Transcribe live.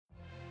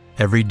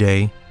Every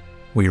day,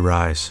 we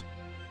rise,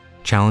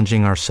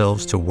 challenging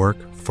ourselves to work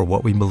for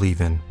what we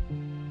believe in.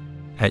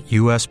 At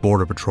U.S.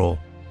 Border Patrol,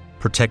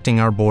 protecting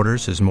our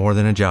borders is more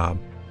than a job.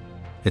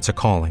 It's a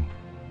calling.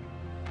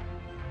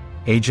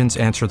 Agents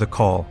answer the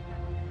call,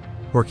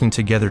 working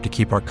together to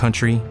keep our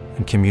country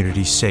and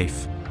communities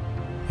safe.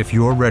 If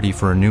you're ready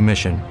for a new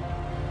mission,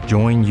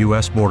 join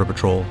U.S. Border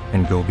Patrol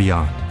and go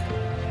beyond.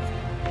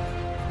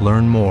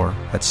 Learn more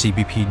at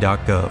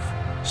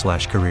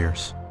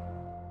cbp.gov/careers.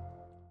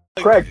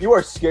 Craig, you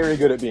are scary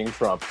good at being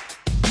Trump.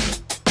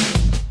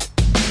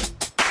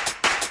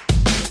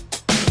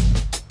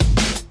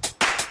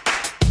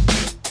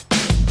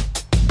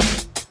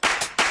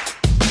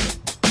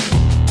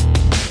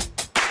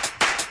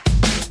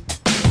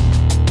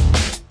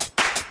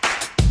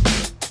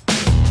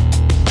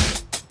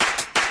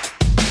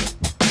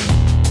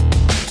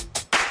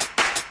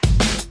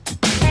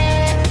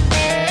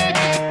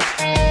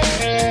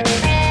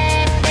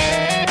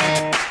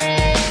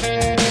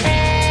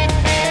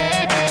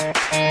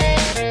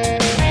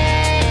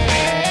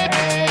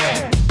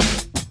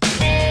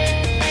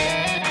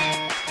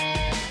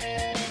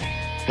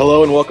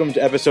 Hello and welcome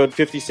to episode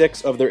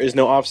 56 of There Is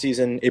No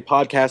Offseason, a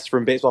podcast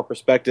from Baseball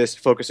Prospectus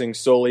focusing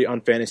solely on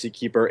Fantasy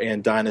Keeper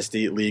and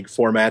Dynasty League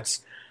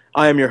formats.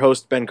 I am your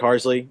host, Ben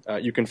Carsley.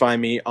 You can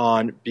find me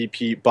on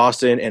BP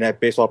Boston and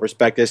at Baseball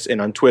Prospectus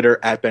and on Twitter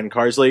at Ben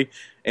Carsley.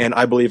 And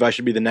I believe I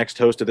should be the next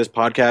host of this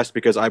podcast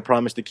because I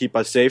promise to keep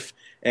us safe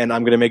and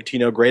I'm going to make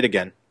Tino great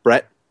again.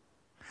 Brett?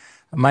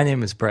 My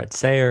name is Brett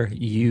Sayer.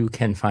 You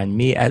can find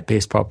me at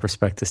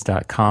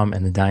baseballprospectus.com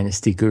and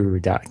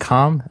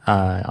thedynastyguru.com,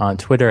 on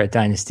Twitter at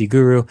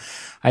dynastyguru.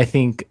 I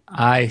think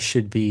I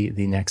should be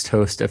the next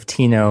host of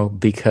Tino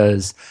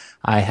because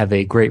I have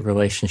a great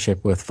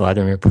relationship with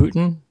Vladimir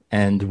Putin,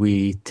 and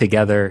we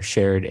together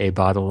shared a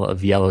bottle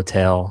of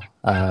Yellowtail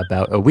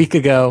about a week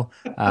ago,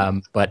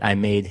 but I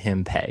made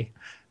him pay.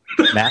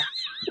 Matt?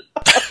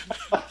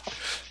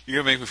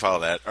 You're going to make me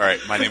follow that. All right,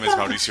 my name is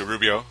Mauricio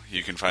Rubio.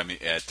 You can find me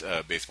at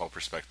Baseball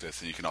Prospectus,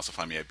 and you can also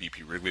find me at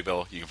BP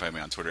Wrigleyville. You can find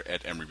me on Twitter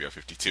at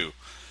mrubio52.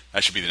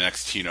 I should be the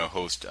next Tino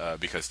host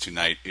because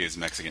tonight is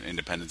Mexican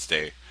Independence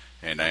Day,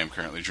 and I am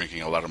currently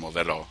drinking a lot of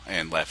Modelo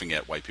and laughing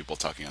at white people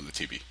talking on the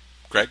TV.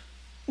 Craig?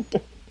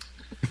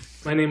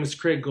 My name is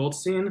Craig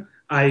Goldstein.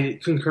 I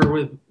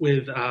concur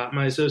with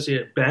my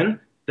associate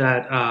Ben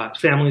that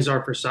families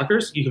are for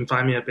suckers. You can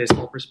find me at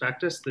Baseball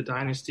Prospectus, the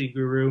Dynasty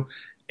Guru,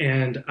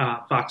 and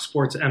Fox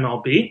Sports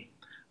MLB.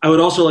 I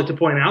would also like to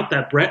point out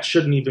that Brett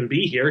shouldn't even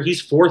be here.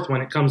 He's fourth when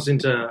it comes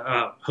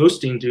into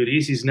hosting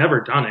duties. He's never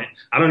done it.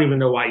 I don't even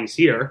know why he's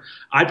here.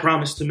 I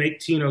promise to make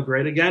Tino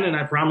great again, and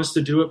I promise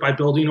to do it by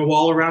building a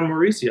wall around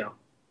Mauricio.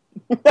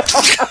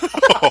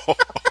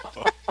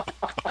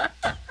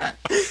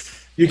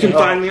 You can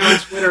find me on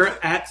Twitter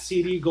at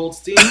CD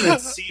Goldstein.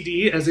 That's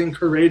CD as in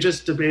Courageous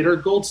Debater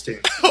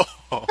Goldstein.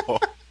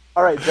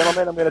 All right,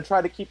 gentlemen, I'm going to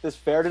try to keep this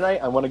fair tonight.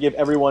 I want to give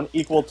everyone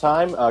equal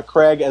time.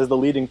 Craig, as the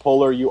leading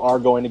poller, you are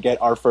going to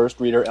get our first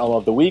reader Elm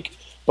of the Week.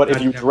 But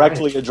if you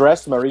directly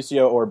address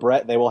Mauricio or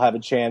Brett, they will have a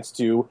chance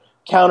to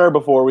counter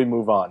before we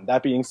move on.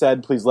 That being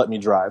said, please let me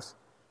drive.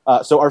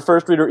 So our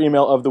first reader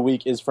email of the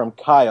week is from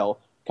Kyle.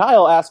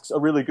 Kyle asks a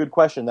really good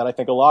question that I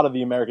think a lot of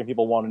the American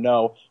people want to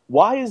know.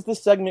 Why is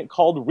this segment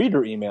called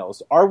Reader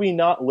Emails? Are we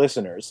not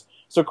listeners?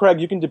 So,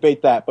 Craig, you can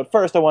debate that. But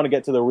first, I want to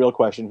get to the real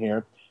question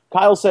here.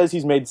 Kyle says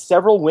he's made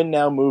several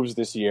win-now moves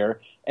this year,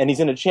 and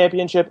he's in a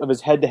championship of his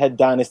head-to-head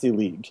Dynasty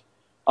League.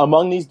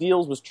 Among these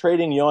deals was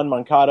trading Yoan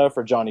Moncada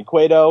for Johnny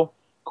Cueto.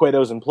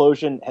 Cueto's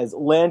implosion has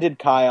landed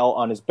Kyle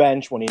on his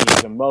bench when he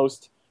needs him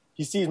most.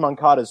 He sees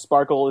Moncada's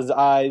sparkle in his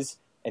eyes,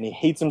 and he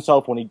hates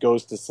himself when he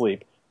goes to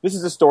sleep. This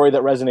is a story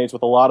that resonates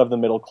with a lot of the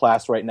middle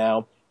class right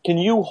now. Can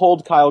you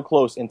hold Kyle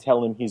close and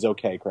tell him he's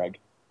okay, Craig?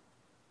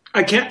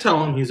 I can't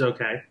tell him he's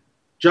okay.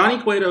 Johnny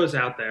Cueto is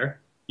out there.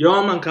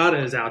 Yoan Moncada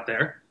is out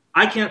there.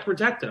 I can't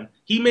protect him.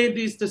 He made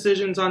these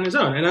decisions on his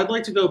own. And I'd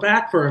like to go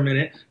back for a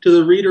minute to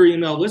the reader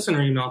email,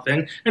 listener email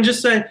thing and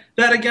just say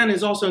that, again,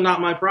 is also not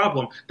my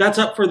problem. That's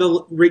up for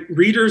the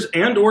readers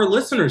and or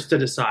listeners to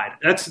decide.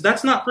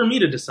 That's not for me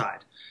to decide.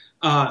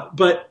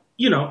 But,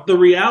 you know, the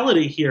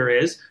reality here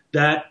is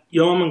that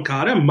Yoan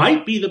Moncada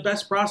might be the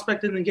best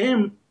prospect in the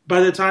game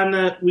by the time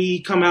that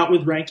we come out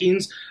with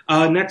rankings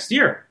next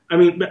year. I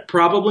mean,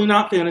 probably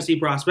not fantasy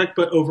prospect,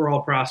 but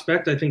overall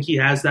prospect. I think he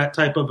has that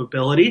type of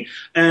ability.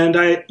 And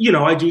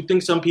I do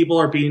think some people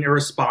are being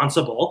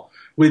irresponsible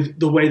with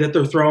the way that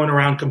they're throwing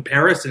around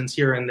comparisons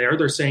here and there.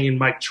 They're saying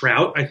Mike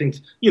Trout. I think,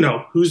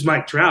 who's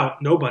Mike Trout?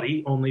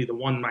 Nobody, only the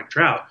one Mike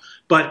Trout.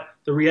 But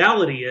the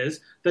reality is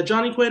that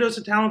Johnny Cueto is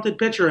a talented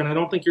pitcher, and I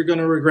don't think you're going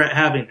to regret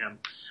having him.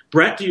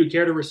 Brett, do you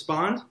care to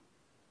respond?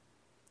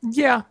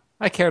 Yeah,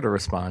 I care to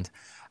respond.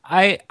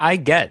 I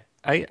get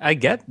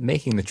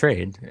making the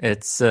trade.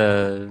 It's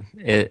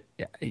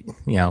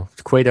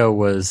Cueto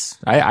was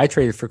I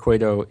traded for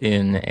Cueto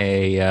in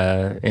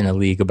a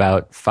league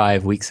about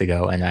 5 weeks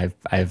ago, and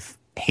I've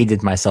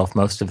hated myself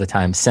most of the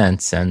time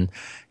since. And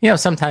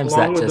sometimes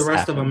along that with just the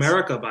rest happens. of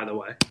America, by the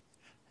way.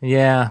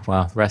 Yeah,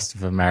 well, the rest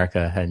of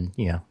America had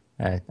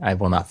I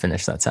will not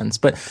finish that sentence.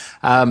 But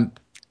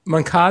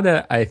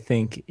Moncada, I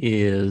think,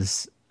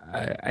 is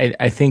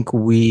I think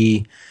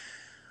we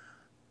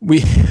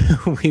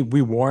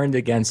warned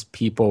against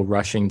people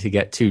rushing to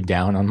get too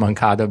down on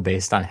Moncada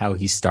based on how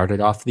he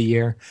started off the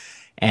year.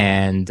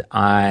 And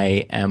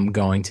I am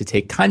going to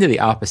take kind of the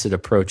opposite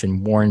approach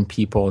and warn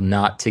people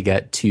not to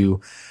get too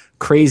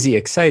crazy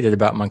excited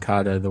about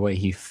Moncada the way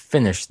he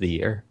finished the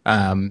year.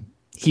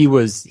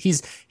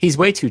 He's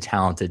way too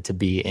talented to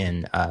be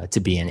in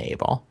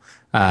Able.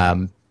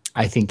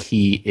 I think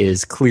he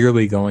is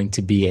clearly going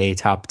to be a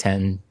top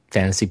 10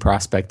 fantasy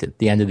prospect at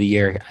the end of the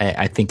year.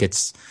 I think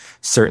it's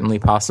certainly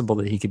possible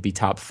that he could be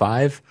top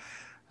 5.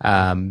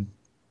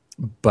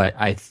 But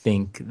I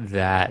think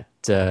that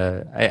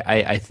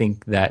I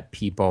think that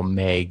people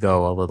may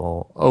go a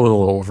little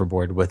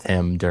overboard with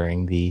him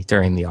during the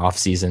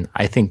offseason.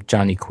 I think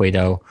Johnny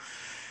Cueto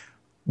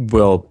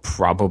will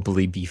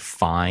probably be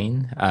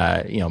fine.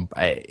 You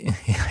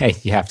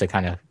have to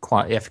kind of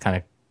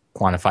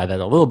quantify that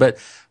a little bit.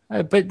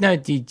 But no,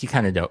 you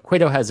kind of don't.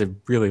 Cueto has a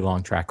really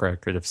long track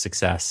record of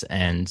success,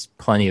 and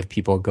plenty of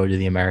people go to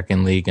the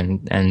American League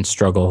and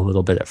struggle a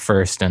little bit at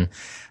first. And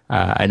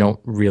I don't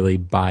really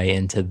buy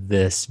into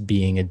this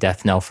being a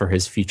death knell for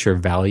his future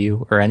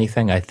value or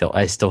anything.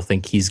 I still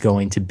think he's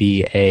going to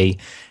be a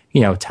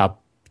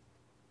top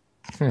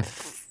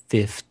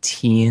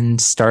 15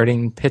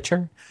 starting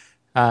pitcher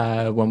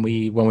when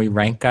we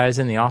rank guys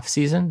in the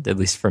offseason, at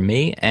least for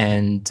me.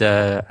 And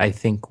I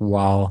think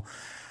while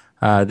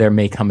there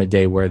may come a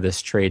day where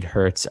this trade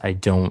hurts, I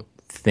don't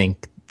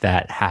think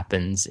that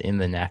happens in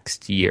the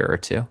next year or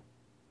two.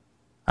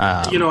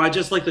 I'd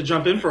just like to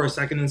jump in for a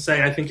second and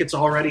say I think it's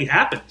already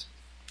happened.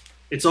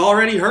 It's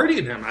already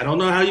hurting him. I don't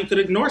know how you could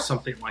ignore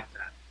something like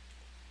that.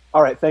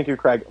 All right, thank you,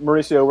 Craig.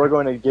 Mauricio, we're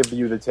going to give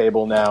you the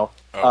table now.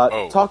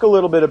 Talk a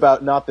little bit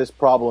about, not this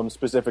problem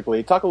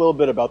specifically, talk a little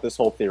bit about this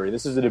whole theory.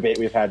 This is a debate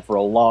we've had for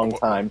a long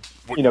time.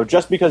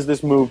 Just because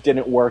this move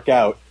didn't work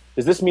out,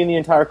 does this mean the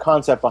entire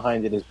concept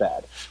behind it is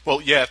bad? Well,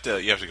 you have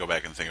to go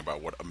back and think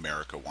about what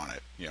America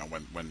wanted.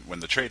 When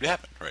the trade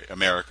happened, right?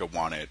 America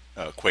wanted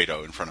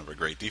Cueto in front of a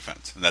great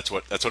defense, and that's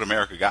what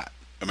America got.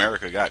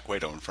 America got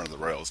Cueto in front of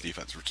the Royals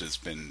defense, which has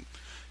been,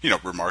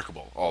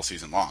 remarkable all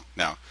season long.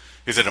 Now,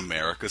 is it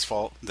America's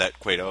fault that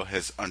Cueto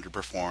has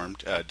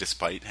underperformed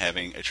despite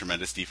having a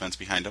tremendous defense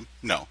behind him?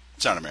 No,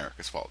 it's not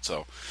America's fault.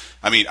 So,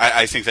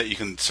 I think that you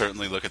can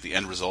certainly look at the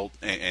end result,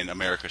 and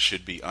America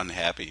should be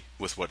unhappy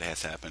with what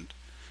has happened.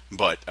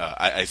 But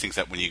I think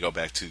that when you go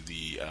back to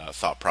the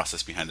thought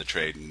process behind the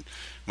trade, and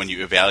when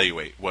you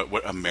evaluate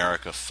what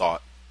America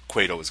thought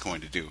Cueto was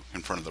going to do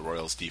in front of the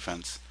Royals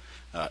defense,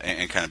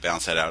 and kind of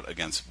balance that out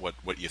against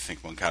what you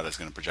think Moncada is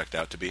going to project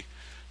out to be,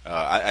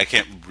 I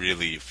can't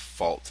really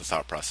fault the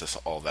thought process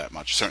all that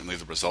much. Certainly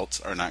the results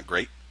are not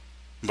great,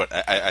 but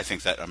I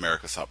think that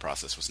America's thought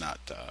process was not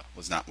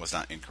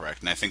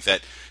incorrect. And I think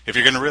that if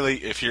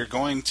you're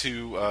going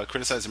to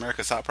criticize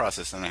America's thought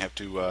process, then I have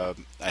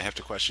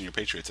to question your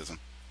patriotism.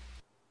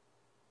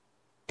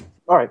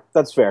 All right,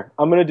 that's fair.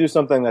 I'm going to do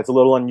something that's a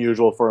little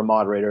unusual for a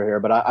moderator here,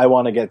 but I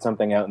want to get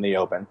something out in the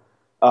open.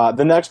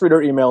 The next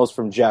reader email is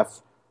from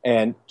Jeff,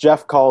 and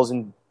Jeff calls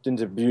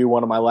into view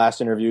one of my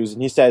last interviews,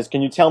 and he says,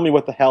 "Can you tell me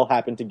what the hell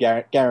happened to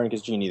Garen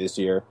Cuscini this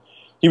year?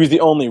 He was the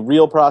only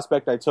real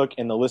prospect I took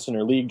in the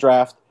Listener League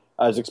draft.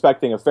 I was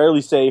expecting a fairly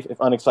safe, if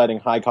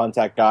unexciting,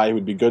 high-contact guy who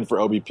would be good for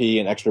OBP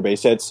and extra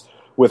base hits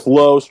with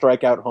low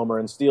strikeout, homer,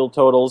 and steal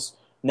totals.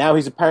 Now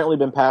he's apparently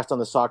been passed on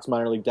the Sox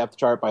minor league depth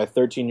chart by a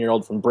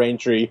 13-year-old from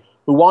Braintree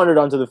who wandered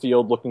onto the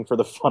field looking for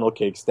the funnel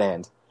cake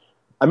stand.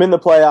 I'm in the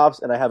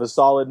playoffs, and I have a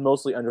solid,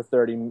 mostly under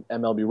 30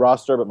 MLB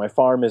roster, but my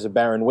farm is a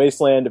barren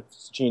wasteland if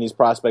Cuscini's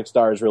prospect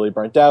star is really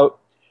burnt out.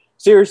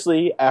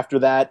 Seriously, after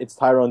that, it's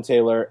Tyrone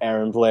Taylor,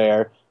 Aaron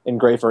Blair, and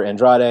Grafer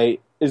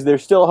Andrade. Is there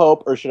still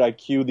hope, or should I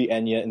cue the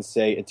Enya and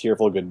say a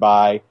tearful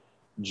goodbye?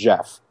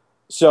 Jeff."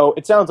 So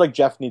it sounds like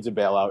Jeff needs a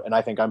bailout, and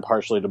I think I'm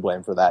partially to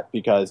blame for that,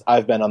 because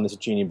I've been on the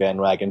Cuscini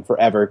bandwagon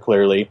forever,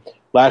 clearly.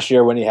 Last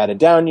year, when he had a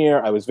down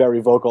year, I was very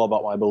vocal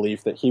about my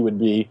belief that he would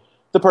be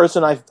the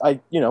person I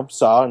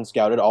saw and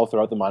scouted all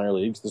throughout the minor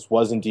leagues. This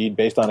was indeed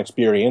based on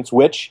experience,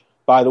 which,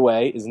 by the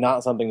way, is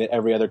not something that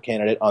every other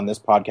candidate on this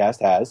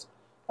podcast has.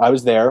 I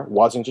was there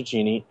watching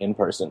Cuscini in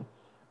person.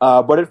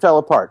 But it fell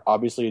apart.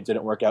 Obviously, it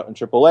didn't work out in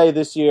AAA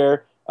this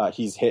year.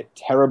 He's hit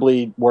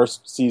terribly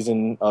worst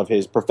season of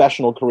his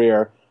professional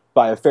career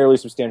by a fairly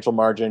substantial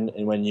margin.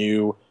 And when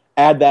you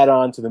add that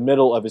on to the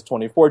middle of his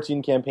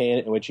 2014 campaign,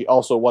 in which he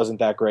also wasn't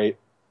that great,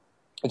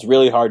 it's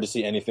really hard to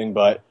see anything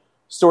but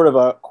sort of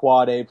a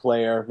quad A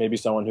player, maybe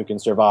someone who can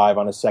survive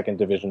on a second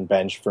division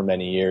bench for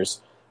many years.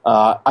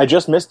 I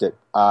just missed it.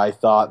 I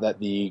thought that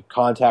the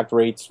contact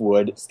rates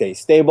would stay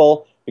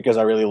stable because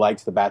I really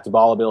liked the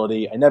bat-to-ball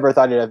ability. I never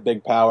thought he'd have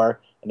big power.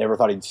 I never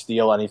thought he'd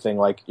steal anything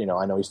like,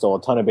 I know he stole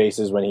a ton of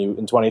bases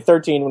in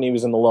 2013 when he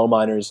was in the low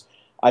minors.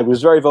 I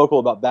was very vocal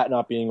about that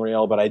not being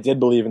real, but I did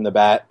believe in the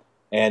bat,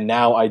 and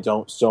now I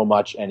don't so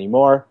much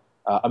anymore.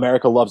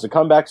 America loves a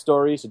comeback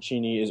story.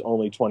 Cuscini is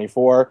only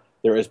 24.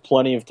 There is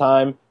plenty of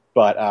time.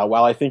 But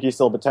while I think he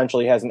still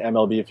potentially has an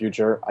MLB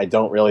future, I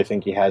don't really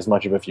think he has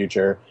much of a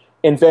future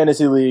in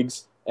fantasy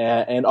leagues.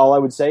 And all I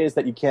would say is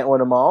that you can't win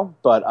them all.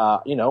 But,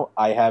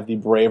 I have the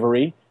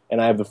bravery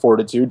and I have the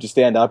fortitude to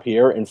stand up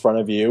here in front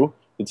of you,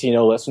 the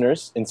Tino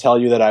listeners, and tell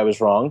you that I was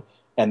wrong.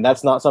 And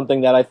that's not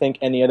something that I think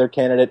any other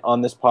candidate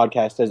on this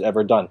podcast has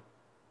ever done.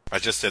 I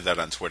just said that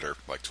on Twitter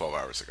like 12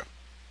 hours ago.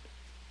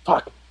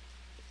 Fuck.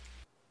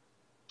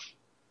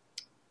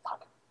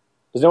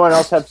 Does anyone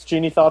else have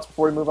Cecchini thoughts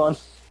before we move on?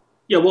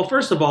 Yeah, well,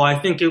 first of all, I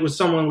think it was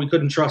someone we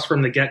couldn't trust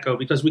from the get-go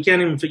because we can't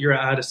even figure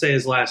out how to say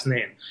his last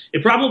name.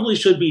 It probably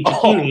should be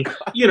Cecchini,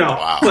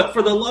 Wow. But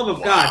for the love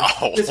of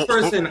God, this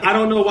person, I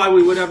don't know why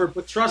we would ever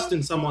put trust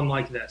in someone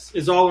like this,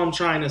 is all I'm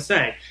trying to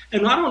say.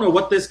 And I don't know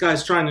what this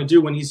guy's trying to do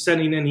when he's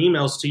sending in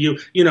emails to you.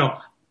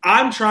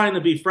 I'm trying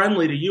to be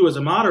friendly to you as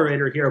a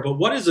moderator here, but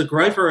what is a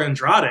Greifer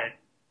Andrade?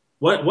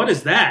 What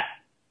is that?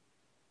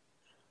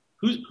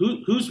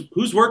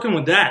 Who's working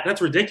with that?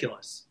 That's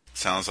ridiculous.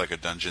 Sounds like a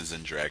Dungeons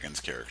and Dragons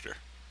character.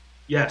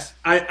 Yes,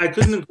 I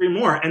couldn't agree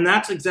more. And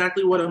that's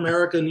exactly what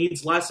America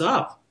needs less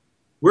of.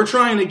 We're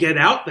trying to get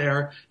out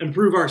there and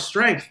prove our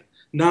strength,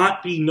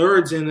 not be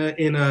nerds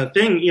in a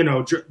thing,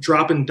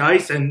 dropping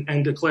dice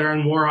and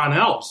declaring war on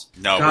elves.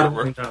 No,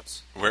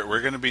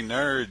 we're going to be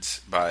nerds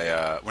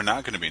we're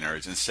not going to be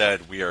nerds.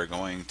 Instead, we are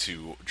going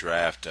to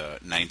draft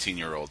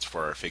 19-year-olds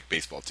for our fake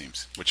baseball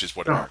teams, which is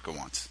what America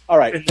wants. All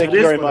right, thank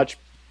you very much.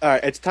 All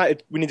right, it's time.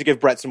 We need to give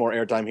Brett some more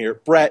airtime here.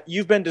 Brett,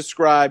 you've been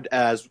described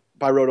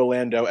by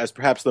Rotolando as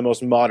perhaps the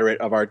most moderate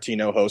of our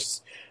Tino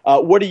hosts.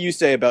 What do you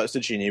say about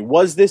Cecchini?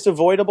 Was this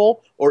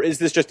avoidable, or is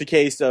this just a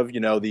case of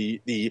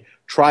the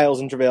trials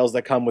and travails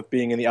that come with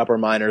being in the upper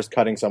minors,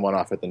 cutting someone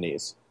off at the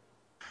knees?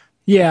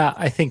 Yeah,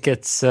 I think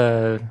it's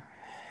the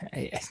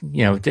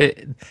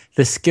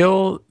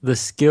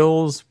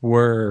skills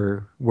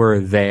were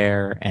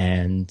there,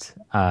 and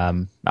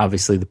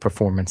obviously the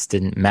performance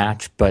didn't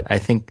match, but I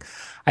think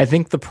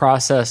the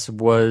process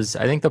was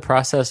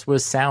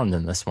sound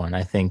in this one.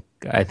 I think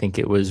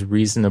it was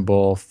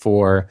reasonable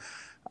for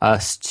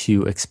us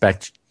to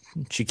expect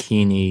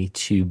Cecchini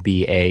to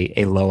be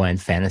a low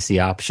end fantasy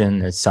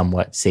option, a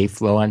somewhat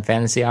safe low end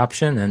fantasy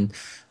option, and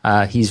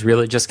he's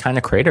really just kind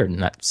of cratered,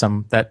 and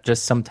that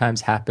just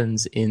sometimes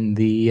happens in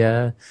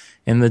the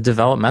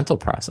developmental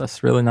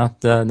process. Really,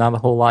 not a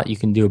whole lot you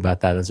can do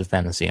about that as a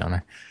fantasy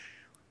owner.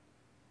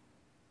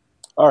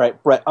 All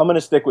right, Brett, I'm going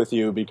to stick with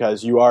you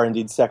because you are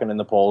indeed second in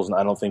the polls, and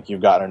I don't think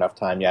you've gotten enough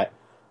time yet.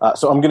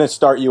 So I'm going to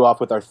start you off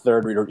with our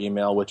third reader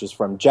email, which is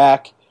from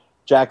Jack.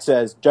 Jack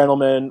says,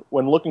 "Gentlemen,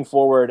 when looking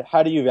forward,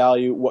 how do you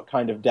value what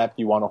kind of depth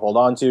you want to hold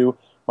on to?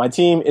 My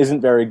team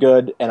isn't very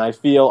good, and I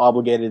feel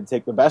obligated to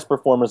take the best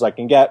performers I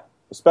can get,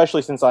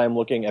 especially since I am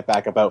looking at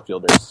backup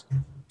outfielders.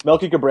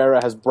 Melky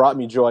Cabrera has brought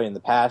me joy in the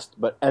past,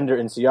 but Ender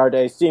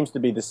Inciarte seems to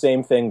be the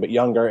same thing but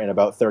younger and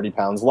about 30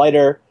 pounds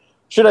lighter.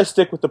 Should I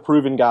stick with the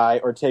proven guy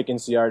or take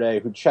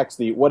Inciarte, who checks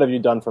the 'what have you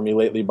done for me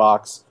lately'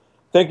 box?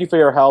 Thank you for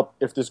your help.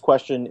 If this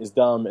question is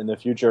dumb in the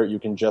future, you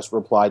can just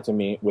reply to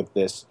me with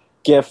this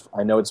GIF.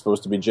 I know it's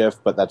supposed to be GIF,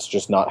 but that's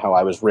just not how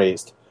I was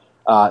raised."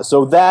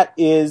 So that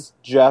is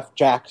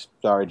Jack's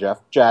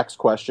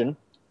question.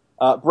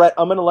 Brett,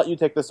 I'm going to let you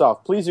take this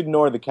off. Please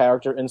ignore the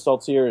character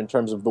insults here in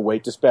terms of the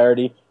weight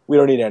disparity. We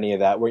don't need any of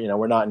that.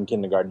 We're not in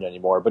kindergarten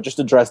anymore, but just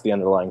address the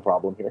underlying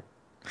problem here.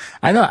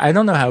 I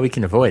don't know how we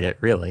can avoid it,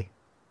 really.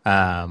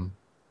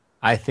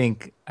 I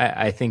think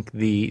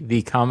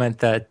the comment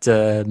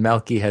that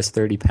Melky has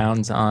 30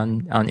 pounds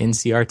on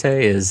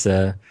Inciarte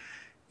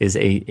is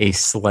a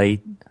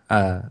slight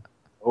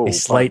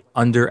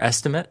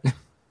underestimate.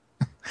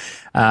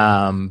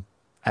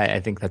 I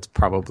think that's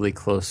probably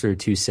closer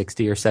to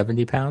 60 or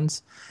 70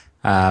 pounds.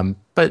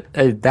 But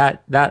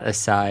that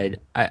aside,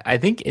 I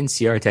think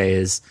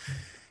Inciarte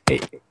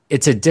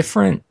it's a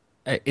different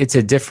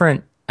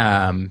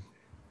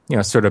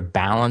sort of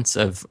balance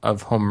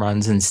of home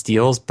runs and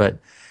steals, but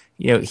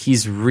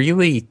he's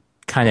really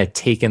kind of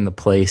taken the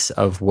place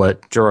of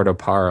what Gerardo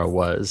Parra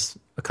was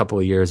a couple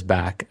of years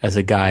back as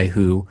a guy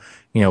who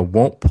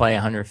won't play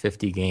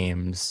 150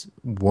 games,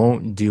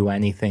 won't do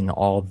anything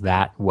all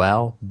that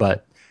well,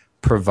 but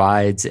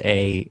provides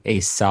a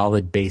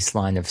solid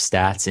baseline of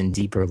stats in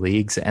deeper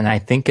leagues. And I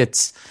think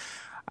it's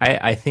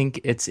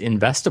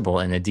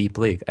investable in a deep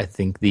league. I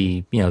think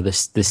the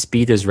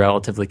speed is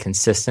relatively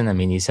consistent. I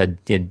mean, he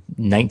did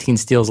 19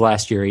 steals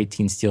last year,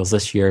 18 steals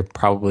this year,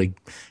 probably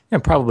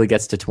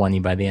gets to 20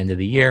 by the end of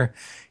the year.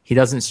 He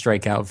doesn't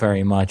strike out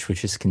very much,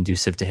 which is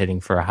conducive to hitting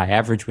for a high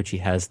average, which he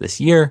has this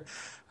year.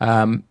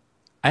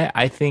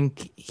 I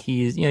think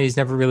he's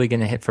never really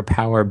going to hit for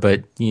power,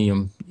 but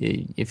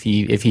if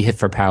he hit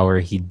for power,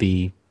 he'd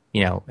be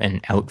an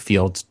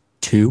outfield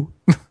 2.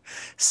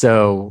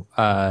 So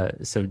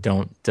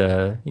don't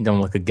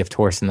look a gift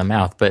horse in the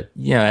mouth. But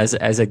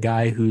as a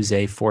guy who's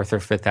a 4th or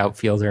 5th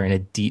outfielder in a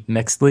deep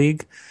mixed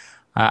league,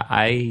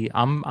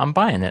 I'm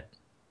buying it.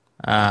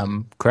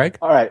 Craig?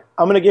 All right,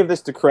 I'm going to give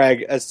this to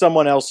Craig as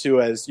someone else who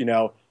has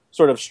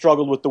sort of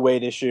struggled with the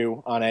weight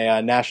issue on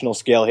a national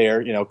scale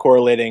here,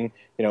 correlating,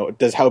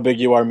 does how big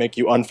you are make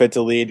you unfit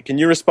to lead? Can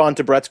you respond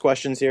to Brett's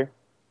questions here?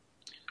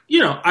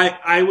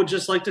 I would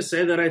just like to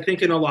say that I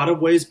think in a lot of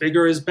ways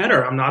bigger is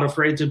better. I'm not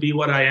afraid to be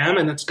what I am,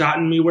 and it's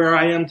gotten me where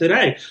I am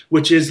today,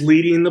 which is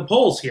leading the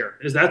polls here.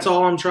 That's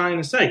all I'm trying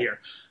to say here.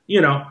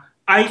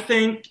 I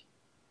think,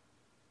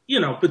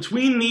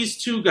 between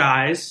these two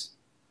guys,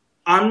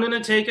 I'm going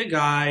to take a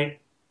guy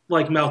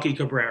like Melky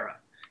Cabrera.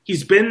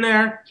 He's been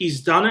there.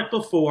 He's done it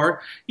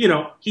before. He's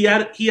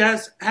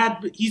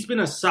been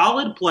a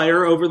solid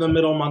player over the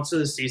middle months of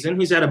the season.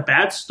 He's had a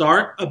bad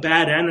start, a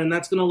bad end, and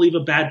that's going to leave a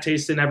bad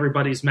taste in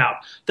everybody's mouth.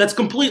 That's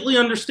completely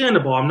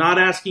understandable. I'm not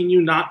asking you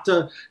I'm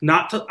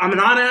not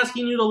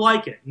asking you to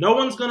like it. No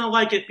one's going to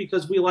like it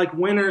because we like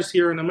winners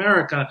here in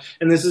America,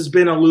 and this has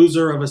been a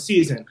loser of a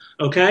season,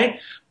 okay?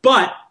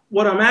 But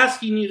what I'm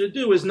asking you to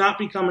do is not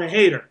become a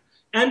hater.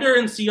 Ender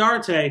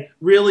Inciarte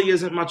really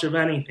isn't much of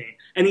anything.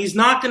 And he's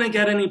not going to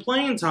get any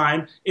playing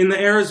time in the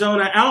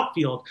Arizona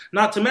outfield.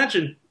 Not to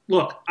mention,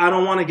 look, I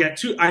don't want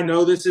to I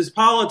know this is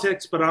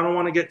politics, but I don't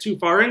want to get too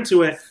far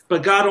into it.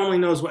 But God only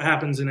knows what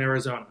happens in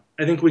Arizona.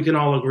 I think we can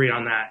all agree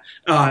on that.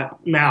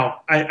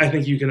 Mal, I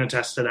think you can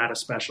attest to that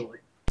especially.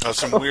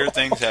 Some weird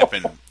things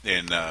happen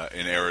in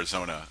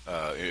Arizona,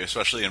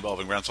 especially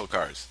involving rental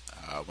cars.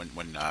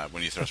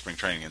 When you throw spring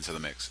training into the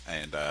mix,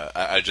 and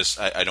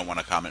I don't want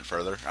to comment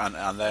further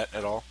on that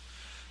at all.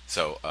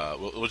 So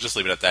we'll just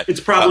leave it at that. It's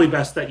probably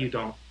best that you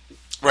don't.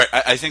 Right.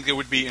 I think it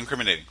would be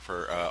incriminating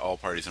for all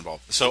parties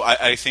involved. So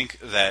I think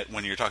that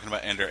when you're talking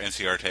about Ender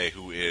Inciarte,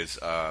 who is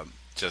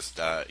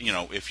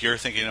if you're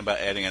thinking about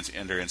adding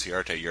Ender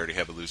Inciarte, you already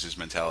have a loser's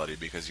mentality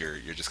because you're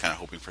just kind of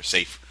hoping for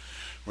safe.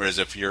 Whereas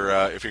if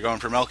you're going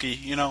for Melky,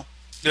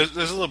 there's a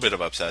little bit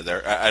of upside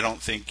there. I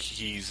don't think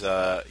he's.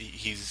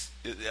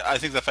 I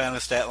think the final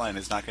stat line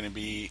is not going to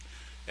be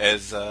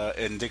as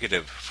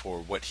indicative for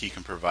what he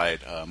can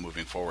provide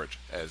moving forward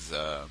as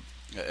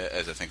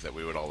I think that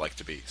we would all like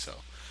to be. So,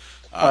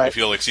 right. If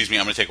you'll excuse me,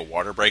 I'm going to take a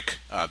water break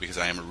because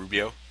I am a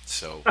Rubio.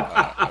 So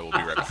I will be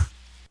right back.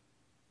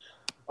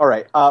 All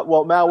right.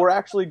 Well, Mal, we're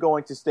actually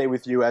going to stay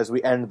with you as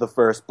we end the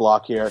first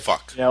block here.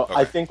 Fuck. Okay.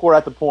 I think we're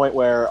at the point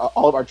where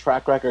all of our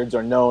track records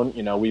are known.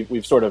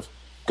 We've sort of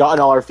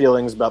gotten all our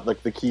feelings about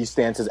the key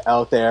stances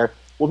out there.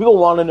 What people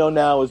want to know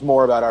now is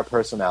more about our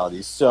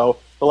personalities. So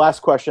the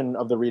last question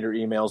of the reader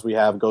emails we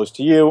have goes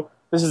to you.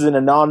 This is an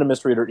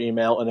anonymous reader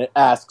email, and it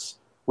asks,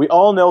 we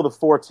all know the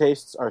four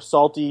tastes are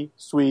salty,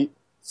 sweet,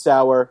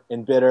 sour,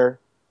 and bitter.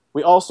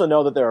 We also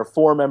know that there are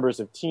four members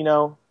of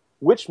Tino.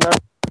 Which member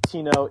of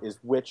Tino is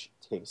which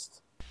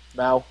taste?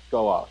 Mal,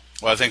 go on.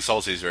 Well, I think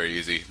salty is very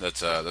easy.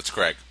 That's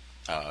Craig.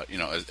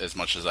 As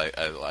much as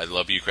I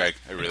love you, Craig,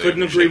 I really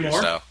couldn't agree more.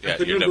 Yeah, I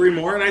couldn't agree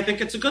more, and I think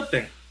it's a good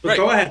thing. But right.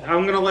 Go ahead.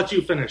 I'm going to let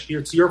you finish.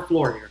 It's your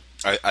floor here.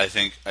 I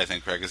think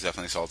Craig is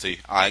definitely salty.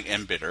 I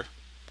am bitter,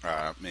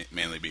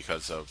 mainly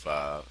because of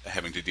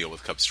having to deal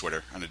with Cubs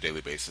Twitter on a daily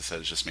basis. That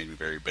has just made me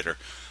very bitter.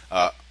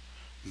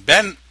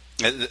 Ben,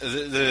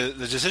 the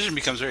decision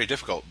becomes very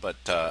difficult, but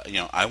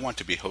I want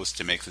to be host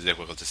to make the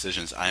difficult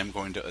decisions. I am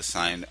going to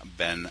assign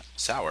Ben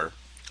sour,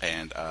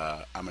 and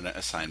I'm going to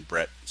assign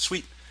Brett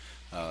sweet,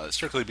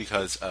 strictly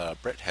because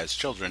Brett has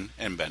children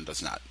and Ben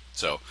does not.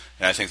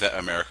 And I think that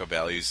America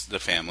values the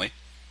family.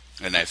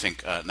 And I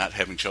think not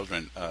having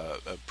children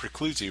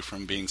precludes you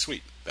from being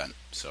sweet, Ben.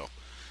 So,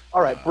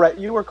 all right, Brett,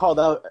 you were called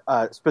out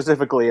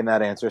specifically in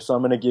that answer, so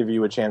I'm going to give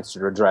you a chance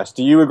to address.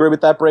 Do you agree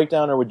with that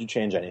breakdown, or would you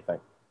change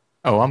anything?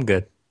 Oh, I'm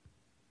good.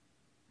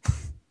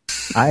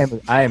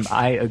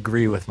 I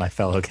agree with my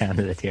fellow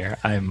candidate here.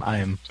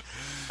 I'm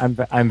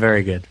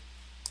very good.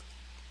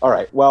 All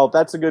right. Well,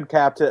 that's a good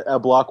cap to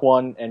block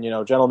one, and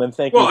gentlemen,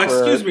 thank you. Well,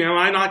 excuse me, am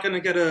I not going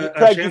to get a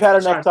Craig? Chance you've had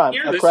enough time.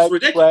 Here? This is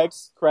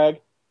ridiculous. Craig.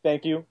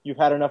 Thank you. You've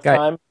had enough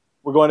time.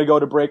 We're going to go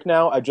to break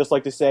now. I'd just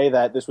like to say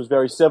that this was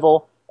very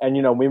civil, and,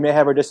 we may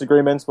have our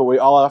disagreements, but we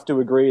all have to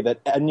agree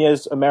that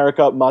Enya's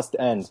America must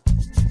end.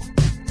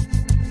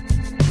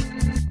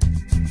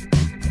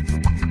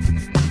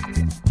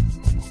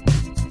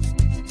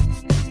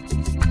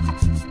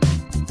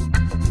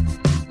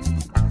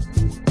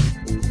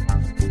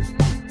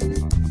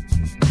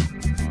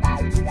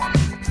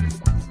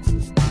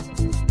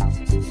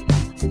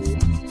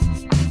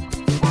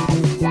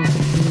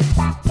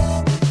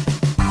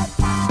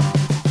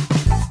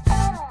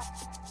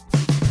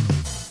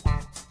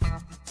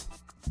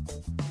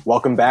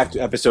 Welcome back to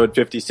episode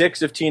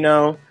 56 of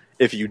Tino.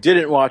 If you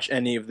didn't watch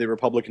any of the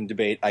Republican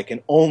debate, I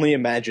can only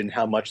imagine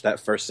how much that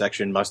first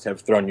section must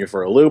have thrown you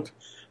for a loop.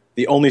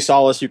 The only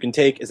solace you can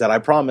take is that I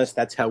promise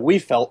that's how we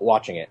felt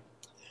watching it.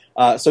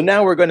 So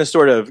now we're going to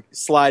sort of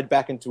slide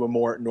back into a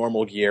more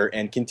normal gear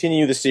and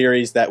continue the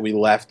series that we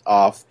left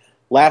off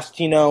last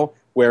Tino,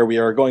 where we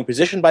are going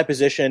position by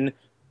position,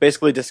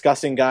 basically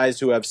discussing guys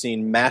who have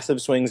seen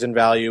massive swings in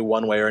value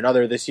one way or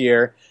another this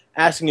year,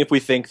 asking if we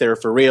think they're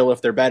for real,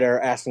 if they're better,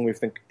 asking if we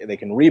think they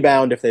can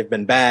rebound if they've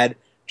been bad,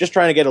 just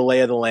trying to get a lay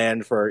of the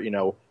land for, if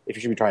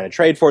you should be trying to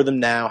trade for them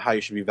now, how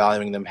you should be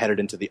valuing them headed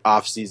into the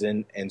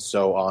offseason, and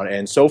so on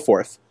and so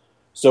forth.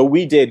 So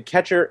we did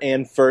catcher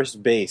and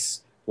first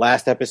base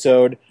last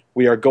episode.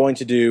 We are going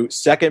to do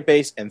second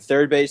base and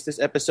third base this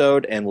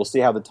episode, and we'll see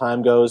how the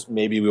time goes.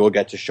 Maybe we will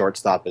get to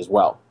shortstop as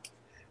well.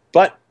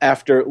 But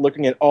after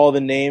looking at all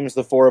the names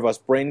the four of us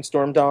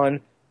brainstormed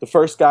on, the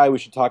first guy we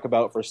should talk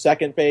about for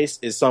second base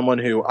is someone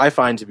who I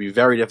find to be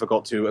very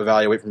difficult to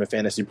evaluate from a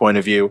fantasy point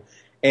of view,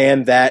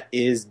 and that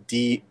is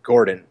Dee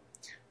Gordon.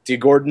 Dee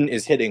Gordon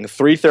is hitting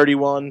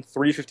 .331,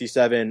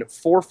 .357,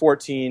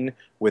 .414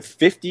 with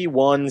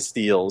 51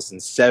 steals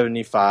and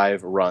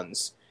 75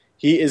 runs.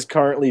 He is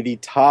currently the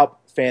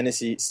top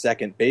fantasy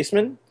second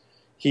baseman.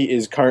 He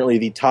is currently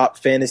the top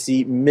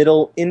fantasy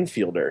middle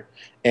infielder.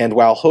 And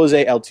while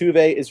Jose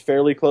Altuve is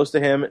fairly close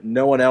to him,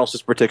 no one else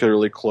is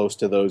particularly close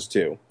to those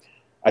two.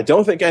 I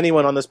don't think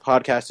anyone on this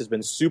podcast has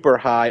been super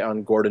high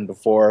on Gordon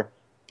before.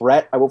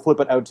 Brett, I will flip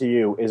it out to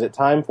you. Is it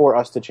time for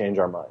us to change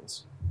our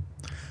minds?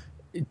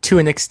 To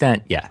an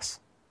extent, yes.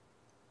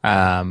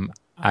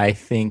 I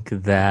think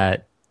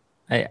that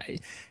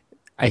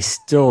I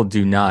still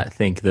do not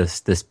think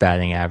this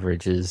batting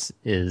average is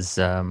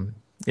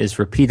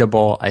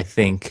repeatable. I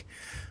think,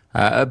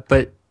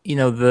 but you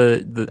know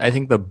I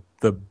think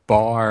the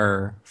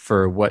bar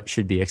for what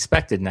should be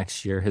expected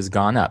next year has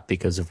gone up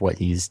because of what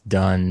he's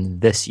done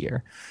this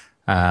year.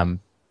 You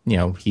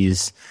know, he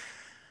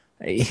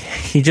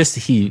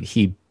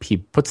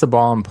puts the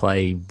ball in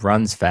play,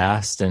 runs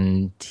fast,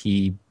 and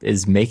he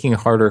is making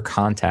harder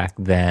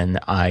contact than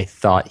I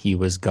thought he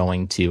was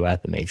going to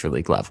at the major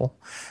league level.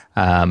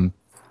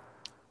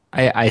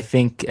 I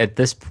think at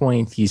this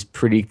point he's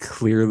pretty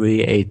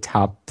clearly a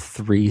top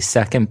 3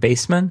 second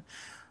baseman.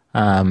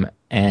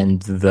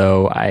 And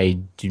though I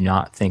do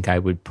not think I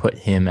would put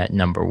him at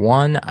number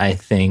 1, I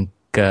think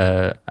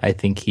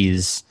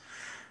he's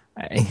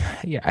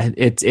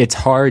it's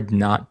hard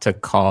not to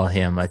call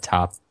him a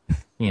top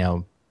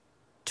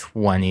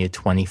 20 to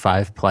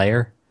 25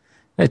 player.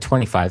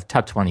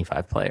 Top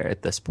 25 player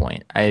at this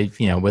point.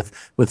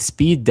 With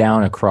speed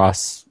down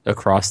across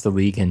the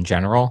league in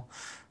general,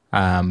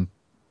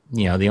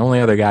 the only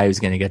other guy who's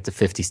going to get to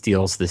 50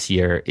 steals this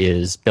year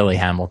is Billy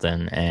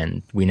Hamilton,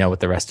 and we know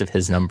what the rest of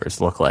his numbers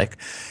look like.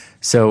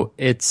 So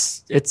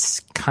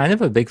it's kind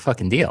of a big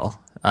fucking deal.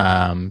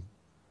 Craig,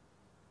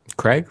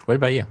 what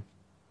about you?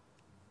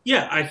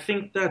 Yeah, I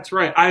think that's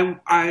right.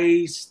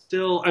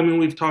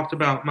 We've talked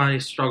about my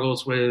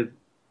struggles with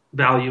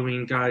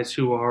valuing guys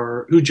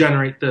who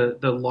generate the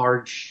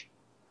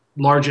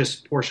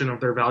largest portion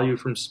of their value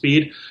from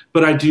speed,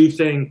 but I do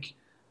think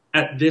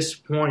at this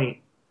point,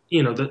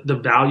 the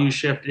value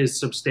shift is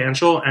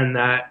substantial, and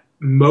that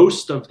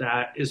most of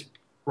that is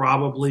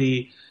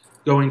probably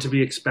going to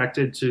be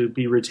expected to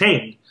be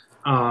retained.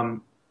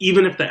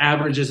 Even if the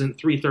average isn't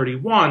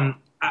 331,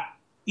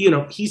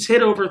 he's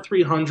hit over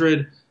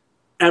 300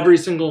 every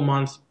single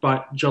month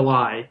but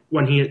July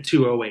when he hit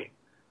 208.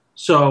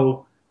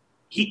 So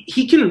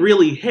he can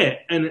really hit,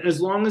 and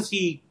as long as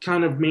he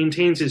kind of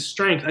maintains his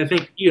strength, I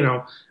think,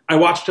 I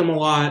watched him a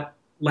lot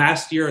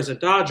last year as a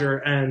Dodger,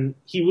 and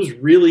he was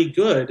really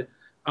good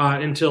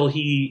until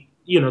the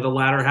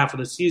latter half of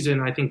the season,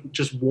 I think,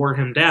 just wore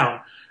him down.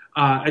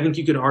 I think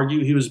you could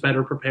argue he was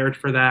better prepared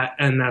for that,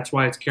 and that's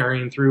why it's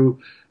carrying through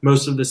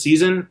most of the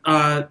season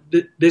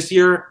this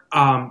year.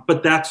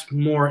 But that's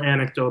more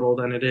anecdotal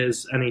than it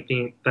is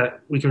anything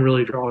that we can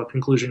really draw a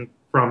conclusion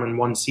from in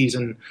one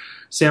season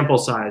sample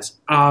size.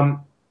 I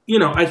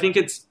think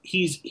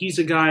he's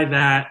a guy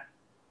that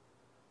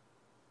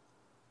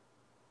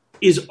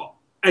is,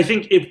 I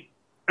think, if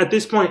at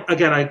this point,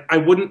 again, I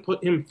wouldn't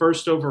put him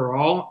first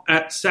overall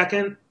at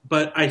second,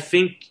 but I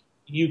think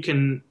you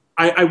can.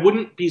 I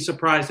wouldn't be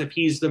surprised if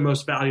he's the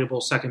most valuable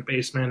second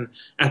baseman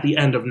at the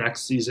end of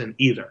next season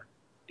either,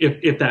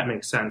 if that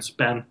makes sense,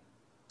 Ben.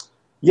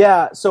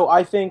 Yeah, so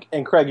I think,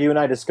 and Craig, you and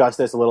I discussed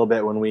this a little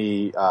bit when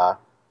we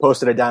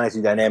posted a Dynasty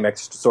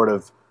Dynamics, sort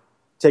of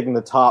taking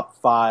the top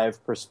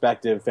 5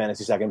 prospective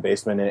fantasy second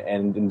basemen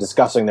and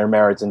discussing their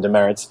merits and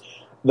demerits.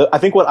 I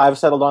think what I've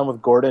settled on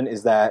with Gordon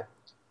is that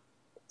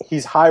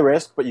he's high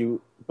risk, but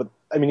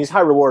he's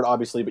high reward,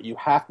 obviously, but you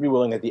have to be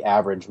willing that the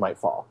average might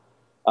fall.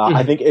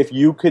 I think if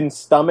you can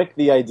stomach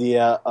the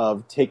idea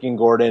of taking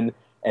Gordon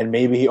and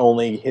maybe he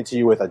only hits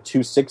you with a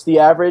 260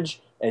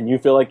 average and you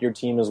feel like your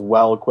team is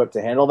well equipped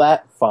to handle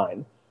that,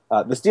 fine.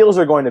 The steals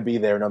are going to be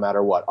there no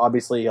matter what.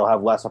 Obviously, he'll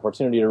have less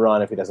opportunity to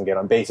run if he doesn't get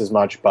on base as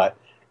much, but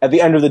at the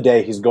end of the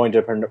day, he's going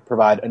to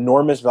provide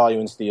enormous value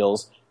in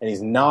steals, and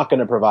he's not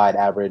going to provide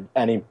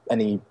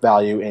any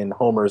value in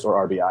homers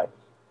or RBI.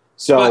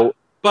 So,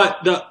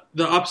 But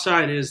the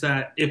upside is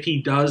that if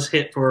he does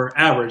hit for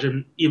average,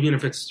 and even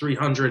if it's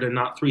 300 and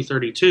not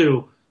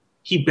 332,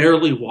 he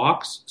barely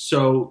walks.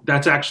 So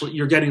that's actually,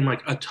 you're getting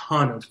like a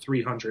ton of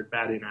 300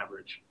 batting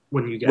average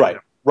when you get him.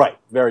 Right,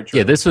 very true.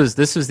 Yeah, this was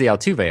the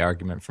Altuve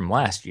argument from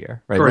last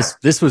year, right? Correct.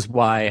 This was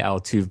why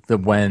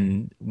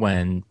Altuve,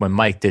 when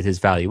Mike did his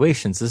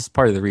valuations, this is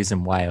part of the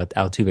reason why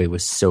Altuve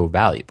was so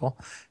valuable.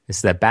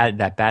 It's that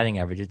batting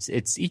average.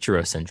 It's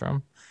Ichiro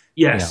syndrome.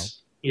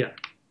 Yes. Yeah.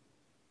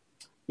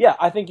 Yeah,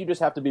 I think you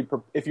just have to be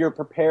if you're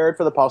prepared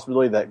for the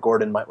possibility that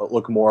Gordon might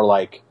look more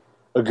like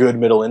a good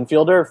middle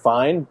infielder,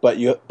 fine, but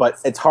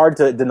it's hard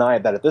to deny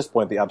that at this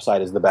point the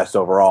upside is the best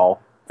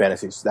overall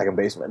fantasy second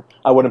baseman.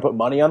 I wouldn't put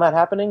money on that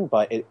happening,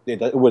 but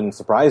it wouldn't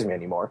surprise me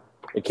anymore.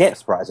 It can't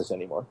surprise us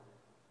anymore.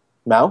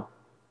 Mal?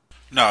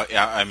 No,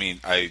 yeah, I mean,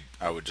 I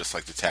would just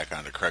like to tack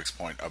on to Craig's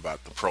point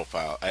about the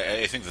profile.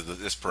 I think that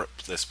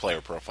this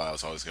player profile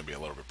is always going to be a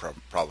little bit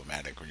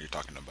problematic when you're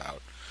talking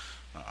about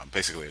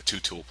basically a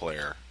two-tool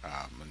player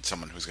and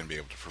someone who's going to be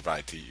able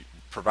to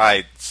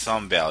provide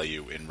some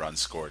value in runs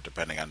scored,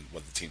 depending on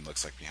what the team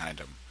looks like behind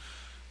him.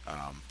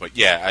 But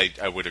yeah,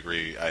 I would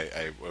agree.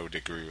 I would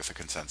agree with the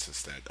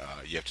consensus that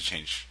you have to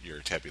change your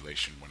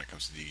tabulation when it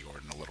comes to Didi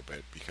Gordon a little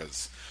bit,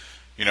 because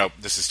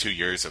this is 2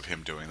 years of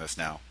him doing this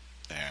now.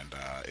 And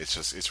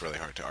it's really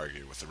hard to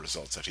argue with the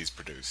results that he's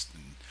produced.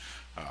 And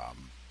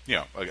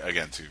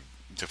again,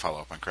 to follow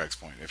up on Craig's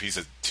point, if he's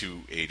a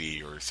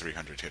 280 or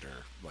 300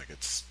 hitter, like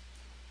that's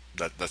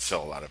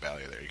still a lot of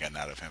value that you're getting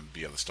out of him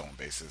via the stolen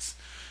bases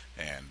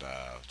and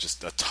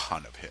just a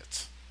ton of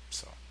hits.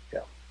 So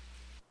yeah.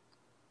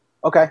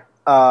 Okay,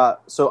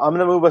 so I'm going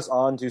to move us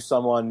on to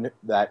someone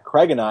that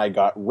Craig and I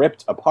got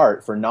ripped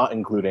apart for not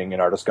including in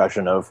our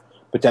discussion of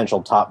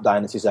potential top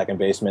dynasty second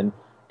baseman.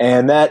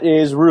 And that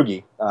is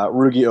Rougie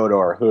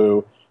Odor,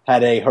 who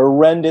had a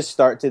horrendous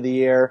start to the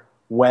year,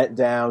 went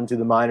down to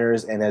the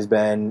minors, and has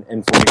been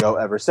in Fuego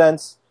ever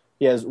since.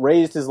 He has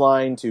raised his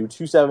line to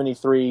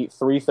 273,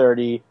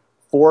 330,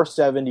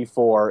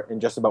 474 in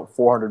just about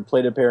 400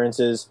 plate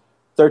appearances,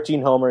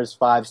 13 homers,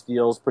 5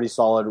 steals, pretty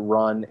solid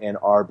run and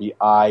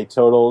RBI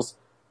totals.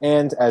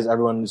 And as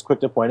everyone is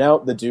quick to point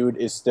out, the dude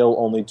is still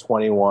only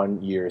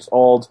 21 years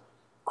old.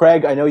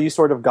 Craig, I know you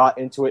sort of got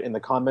into it in the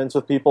comments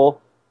with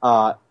people.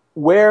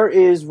 Where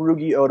is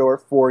Rougie Odor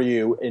for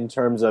you in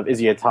terms of, is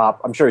he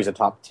I'm sure he's a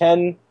top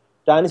 10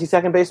 dynasty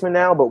second baseman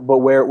now, but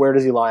where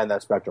does he lie in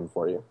that spectrum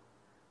for you?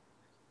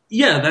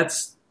 Yeah,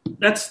 that's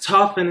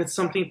tough, and it's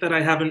something that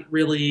I haven't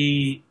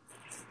really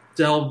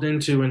delved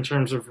into in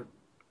terms of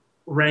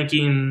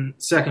ranking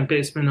second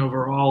baseman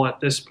overall at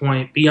this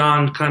point,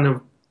 beyond kind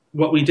of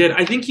what we did.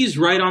 I think he's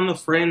right on the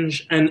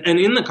fringe, and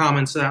in the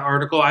comments of that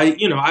article,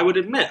 I would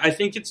admit, I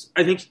think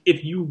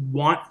if you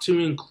want to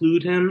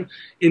include him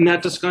in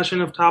that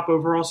discussion of top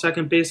overall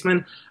second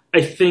baseman,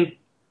 I think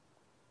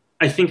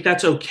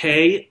that's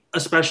okay,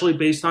 especially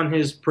based on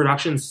his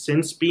production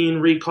since being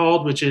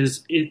recalled, which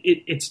is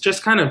it's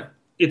just kind of,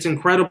 it's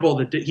incredible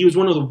that he was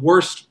one of the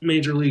worst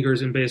major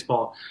leaguers in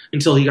baseball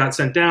until he got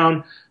sent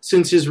down.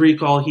 Since his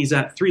recall, he's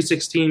at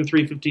 316,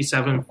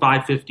 357,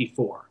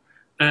 554.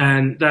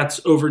 And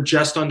that's over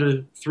just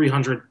under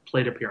 300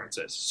 plate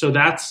appearances. So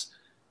that's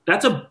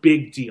a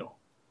big deal.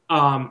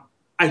 I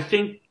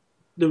think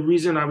the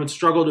reason I would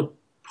struggle to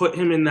put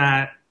him in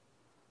that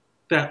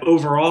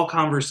overall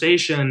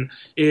conversation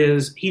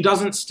is he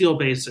doesn't steal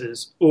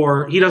bases,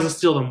 or he doesn't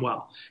steal them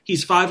well.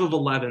 He's 5 of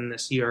 11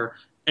 this year.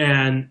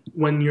 And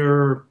when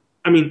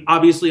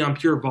obviously on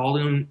pure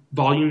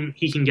volume,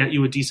 he can get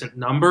you a decent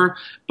number.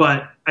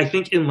 But I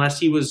think unless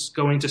he was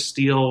going to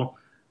steal,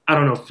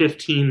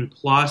 15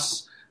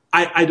 plus,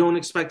 I don't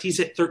expect, he's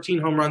hit 13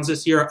 home runs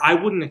this year. I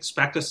wouldn't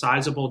expect a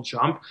sizable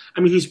jump.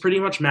 He's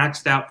pretty much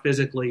maxed out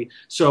physically.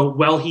 So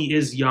while he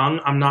is young,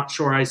 I'm not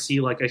sure I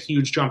see like a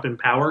huge jump in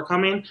power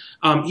coming.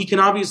 He can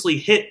obviously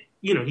hit,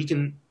 he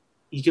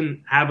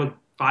can have a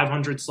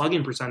 500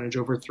 slugging percentage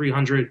over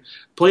 300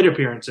 plate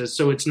appearances.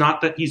 So it's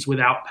not that he's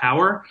without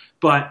power,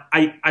 but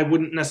I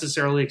wouldn't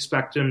necessarily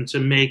expect him to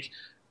make,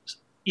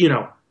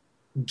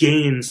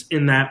 gains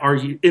in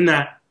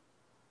that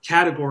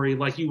category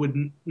like you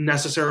would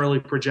necessarily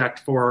project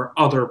for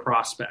other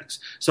prospects,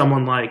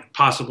 someone like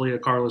possibly a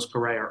Carlos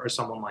Correa or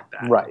someone like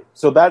that. Right.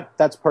 So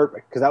that's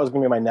perfect, because that was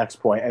going to be my next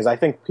point, is I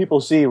think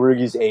people see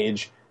Rougie's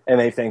age and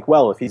they think,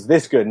 well, if he's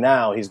this good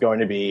now, he's going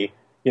to be,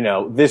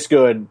 this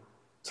good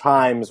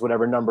times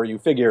whatever number you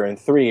figure in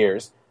 3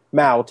 years.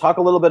 Mao, talk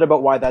a little bit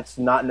about why that's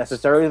not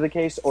necessarily the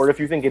case, or if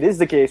you think it is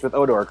the case with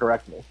Odor,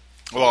 correct me.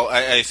 Well,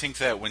 I think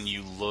that when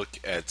you look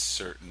at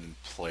certain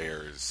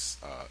players'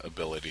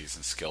 abilities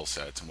and skill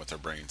sets and what they're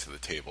bringing to the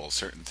table,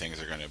 certain things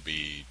are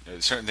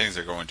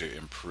going to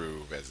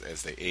improve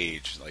as they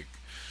age.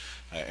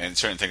 And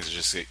certain things are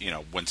just,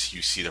 once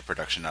you see the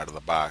production out of the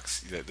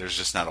box, there's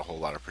just not a whole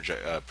lot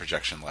of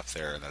projection left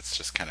there, and that's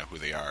just kind of who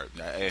they are.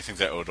 I think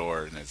that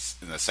Odor in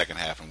the second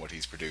half and what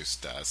he's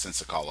produced since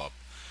the call-up,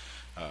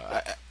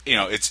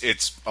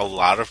 it's a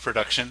lot of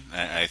production.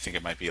 I think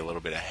it might be a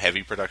little bit of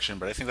heavy production,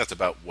 but I think that's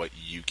about what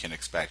you can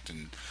expect,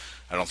 and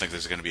I don't think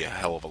there's going to be a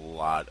hell of a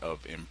lot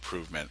of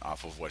improvement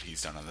off of what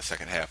he's done in the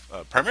second half,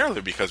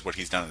 primarily because what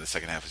he's done in the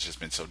second half has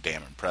just been so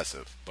damn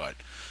impressive, but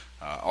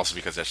also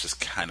because that's just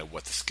kind of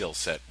what the skill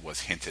set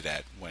was hinted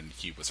at when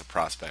he was a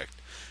prospect.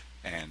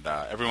 And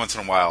every once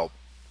in a while,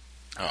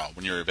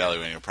 when you're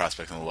evaluating a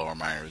prospect in the lower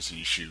minors and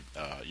you shoot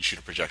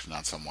a projection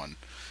on someone,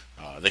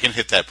 they can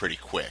hit that pretty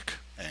quick.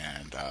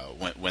 And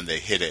when they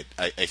hit it,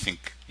 I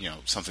think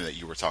something that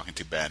you were talking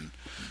to, Ben,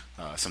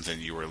 something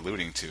you were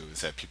alluding to,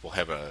 is that people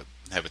have a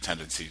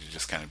tendency to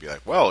just kind of be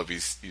like, well, if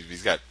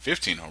he's got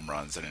 15 home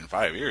runs, then in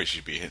 5 years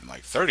he'd be hitting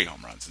like 30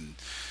 home runs, and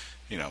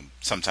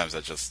sometimes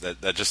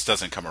that just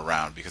doesn't come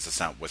around because it's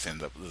not within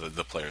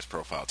the player's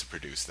profile to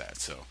produce that.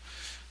 So,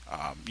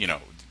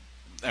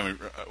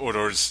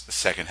 Odor's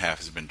second half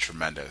has been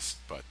tremendous,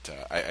 but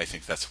I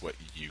think that's what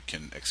you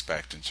can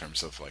expect in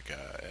terms of like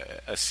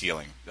a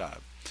ceiling.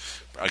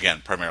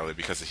 Again, primarily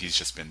because he's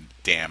just been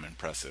damn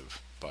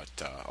impressive, but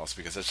also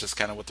because that's just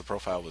kind of what the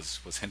profile was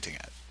hinting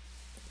at.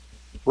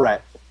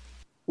 Brett.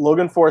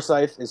 Logan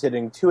Forsythe is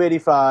hitting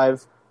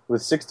 .285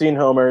 with 16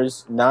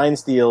 homers, 9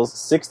 steals,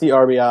 60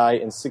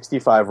 RBI, and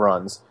 65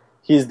 runs.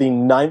 He's the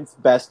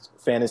 9th best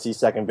fantasy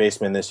second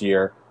baseman this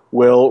year.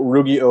 Will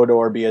Rougie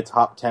Odor be a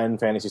top 10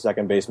 fantasy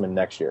second baseman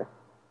next year?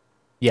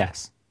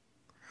 Yes.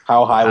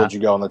 How high would you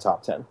go in the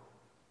top 10?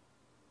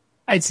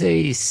 I'd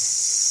say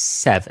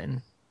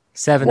 7.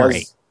 7 or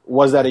 8.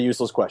 Was that a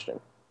useless question?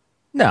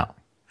 No.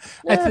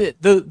 Yeah.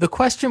 The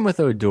question with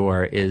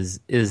Odor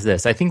is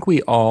this. I think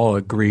we all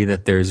agree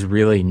that there's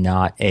really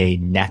not a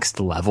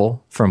next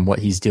level from what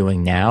he's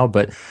doing now.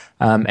 But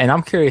and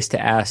I'm curious to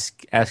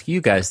ask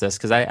you guys this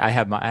because I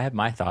have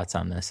my thoughts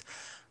on this.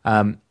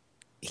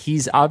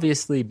 He's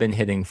obviously been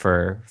hitting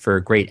for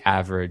a great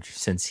average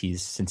since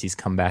he's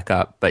come back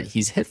up, but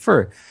he's hit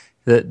for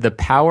the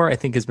power. I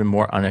think has been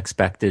more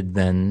unexpected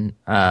than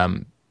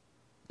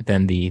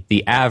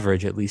the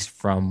average, at least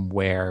from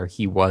where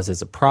he was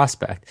as a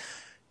prospect.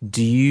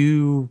 Do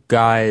you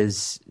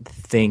guys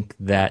think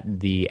that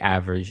the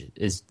average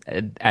is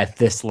at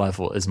this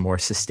level is more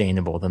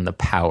sustainable than the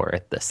power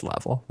at this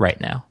level right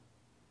now?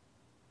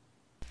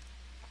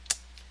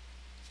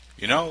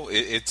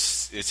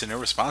 It's an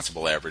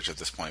irresponsible average at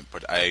this point,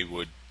 but I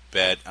would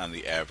bet on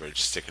the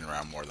average sticking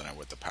around more than I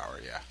would the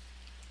power.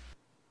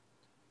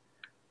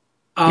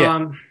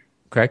 Yeah.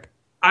 Craig?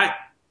 I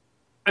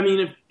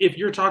mean, if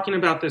you're talking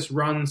about this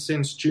run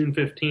since June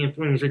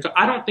 15th,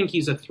 I don't think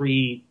he's a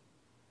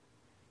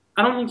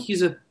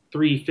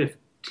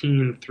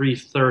 315,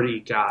 330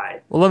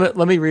 guy. Well,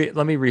 let me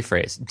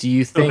rephrase. Do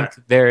you think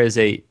there is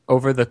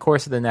over the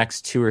course of the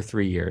next 2 or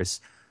 3 years,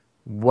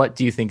 what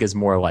do you think is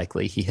more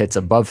likely? He hits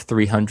above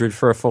 300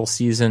 for a full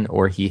season,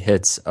 or he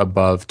hits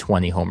above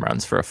 20 home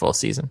runs for a full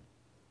season?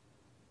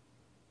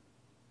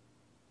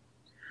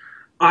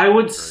 I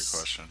would. Great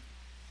question.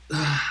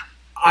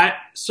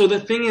 So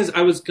the thing is,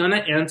 I was gonna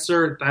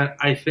answer that.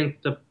 I think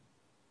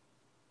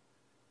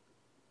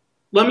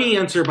let me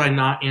answer by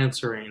not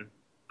answering.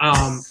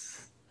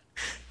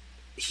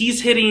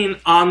 He's hitting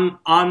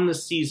on the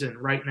season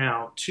right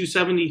now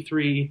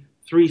 273,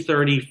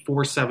 330,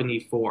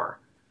 474.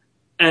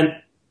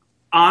 And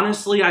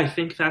honestly, I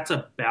think that's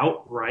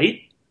about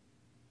right.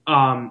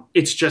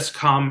 It's just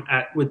come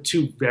with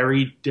two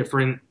very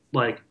different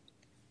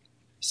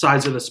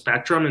sides of the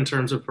spectrum in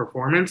terms of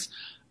performance.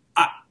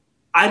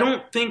 I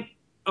don't think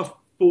a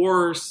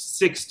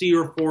 460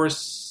 or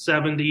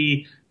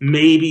 470,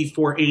 maybe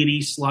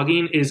 480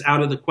 slugging is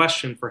out of the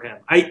question for him.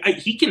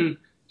 He can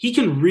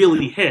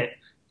really hit,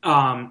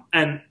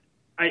 and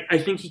I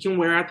think he can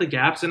wear out the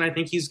gaps, and I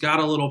think he's got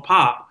a little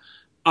pop.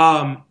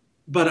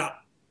 But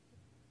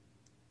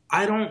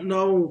I don't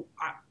know.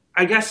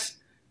 I guess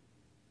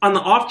on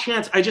the off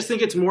chance, I just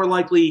think it's more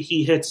likely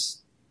he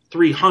hits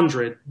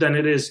 300 than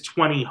it is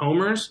 20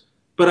 homers.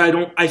 But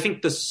I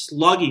think the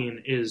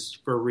slugging is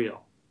for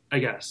real, I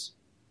guess.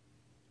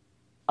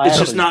 It's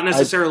just not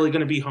necessarily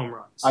going to be home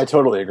runs. I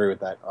totally agree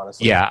with that,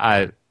 honestly.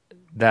 Yeah,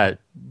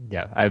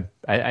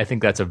 I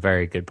think that's a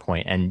very good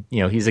point. And,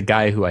 he's a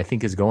guy who I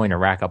think is going to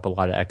rack up a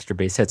lot of extra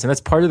base hits. And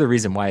that's part of the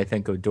reason why I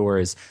think Odor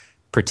is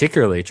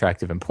particularly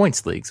attractive in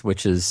points leagues,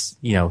 which is,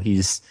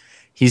 he's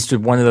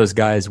one of those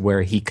guys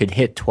where he could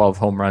hit 12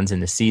 home runs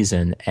in the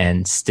season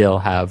and still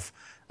have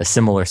a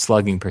similar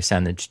slugging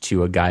percentage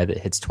to a guy that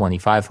hits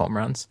 25 home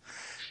runs.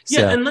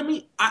 Yeah,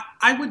 and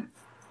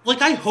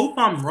I hope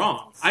I'm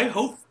wrong. I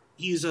hope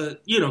he's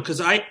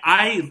because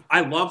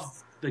I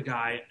love the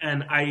guy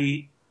and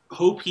I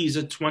hope he's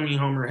a 20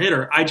 homer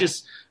hitter. I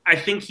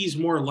think he's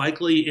more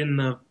likely in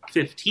the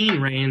 15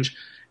 range.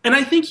 And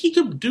I think he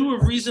could do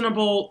a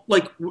reasonable,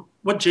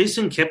 what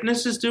Jason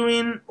Kipnis is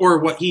doing or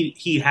what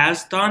he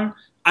has done.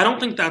 I don't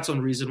think that's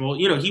unreasonable.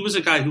 He was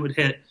a guy who would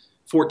hit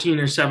 14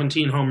 or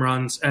 17 home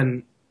runs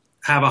and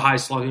have a high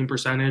slugging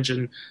percentage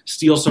and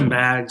steal some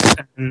bags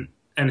and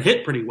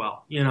hit pretty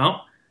well,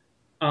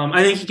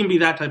 I think he can be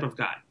that type of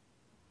guy.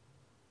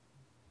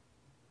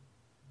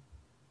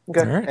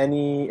 Okay. Right.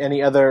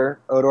 Any other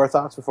Odor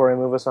thoughts before I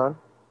move us on?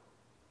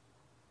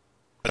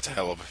 That's a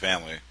hell of a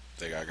family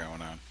they got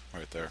going on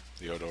right there,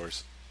 the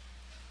Odors.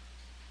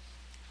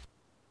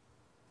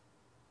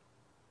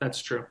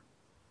 That's true.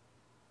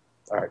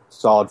 All right,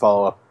 solid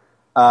follow-up.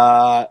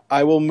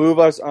 I will move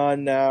us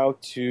on now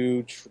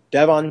to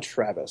Devon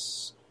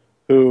Travis,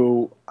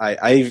 who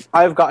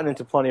I've gotten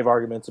into plenty of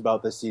arguments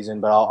about this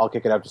season, but I'll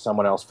kick it out to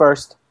someone else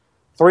first.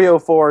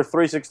 304,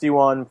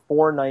 361,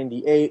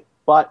 498,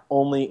 but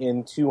only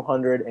in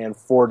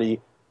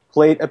 240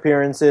 plate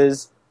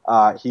appearances.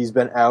 He's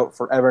been out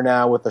forever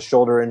now with a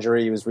shoulder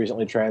injury. He was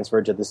recently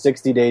transferred to the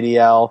 60-day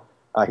DL.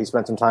 He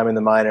spent some time in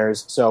the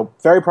minors. So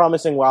very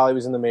promising while he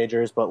was in the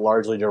majors, but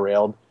largely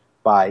derailed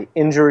by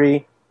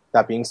injury.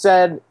 That being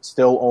said,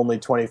 still only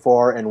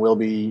 24 and will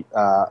be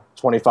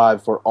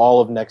 25 for all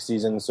of next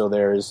season, so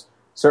there's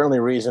certainly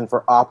reason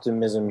for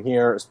optimism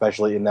here,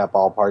 especially in that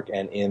ballpark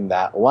and in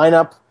that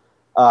lineup.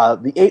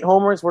 The 8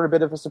 homers were a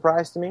bit of a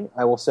surprise to me,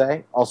 I will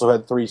say. Also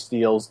had 3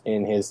 steals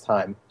in his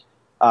time.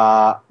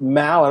 Mal,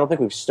 I don't think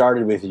we've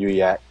started with you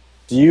yet.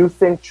 Do you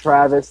think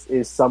Travis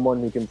is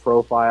someone who can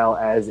profile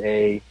as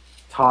a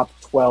top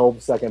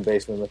 12 second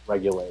baseman with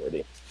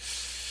regularity?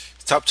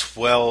 Top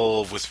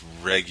 12 with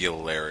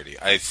regularity.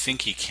 I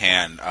think he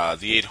can.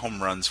 The 8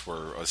 home runs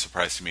were a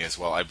surprise to me as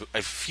well.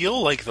 I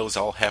feel like those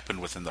all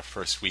happened within the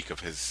first week of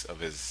his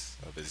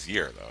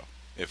year, though,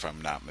 if I'm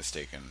not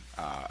mistaken.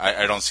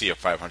 I don't see a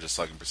 500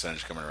 slugging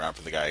percentage coming around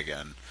for the guy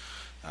again.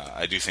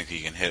 I do think he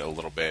can hit a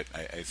little bit.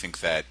 I think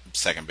that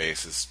second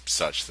base is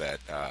such that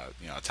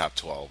a top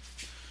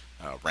 12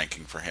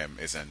 ranking for him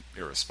isn't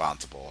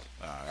irresponsible.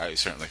 I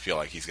certainly feel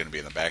like he's going to be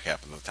in the back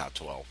half of the top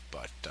 12,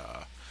 but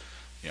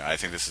I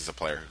think this is a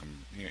player who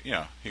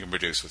can, he can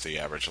produce with the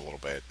average a little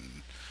bit,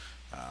 and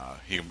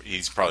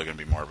he's probably going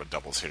to be more of a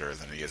doubles hitter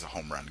than he is a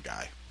home run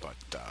guy. But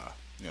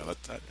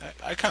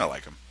I kind of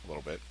like him a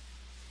little bit.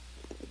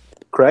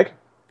 Craig?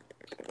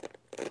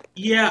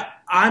 Yeah,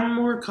 I'm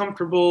more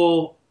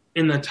comfortable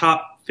in the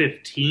top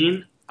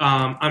 15.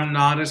 I'm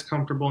not as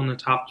comfortable in the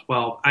top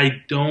 12.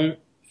 I don't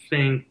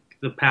think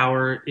the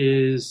power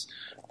is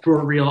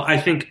for real. I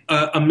think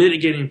a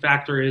mitigating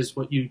factor is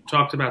what you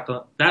talked about,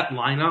 that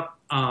lineup.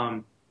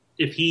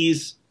 If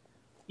he's,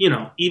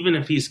 even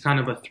if he's kind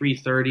of a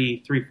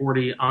 330,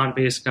 340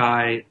 on-base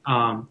guy,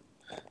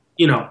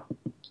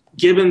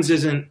 Gibbons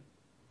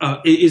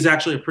is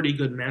actually a pretty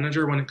good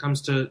manager when it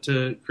comes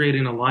to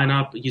creating a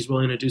lineup. He's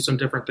willing to do some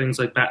different things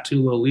like bat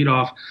too low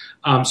leadoff.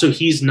 So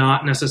he's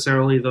not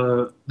necessarily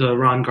the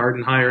Ron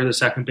Gardenhire, the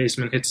second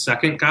baseman hits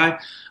second guy.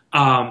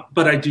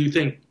 But I do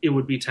think it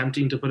would be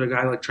tempting to put a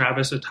guy like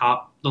Travis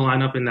atop the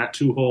lineup in that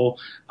 2-hole.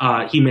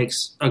 He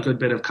makes a good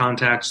bit of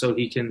contact, so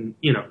he can,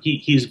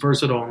 he's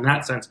versatile in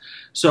that sense.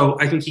 So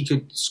I think he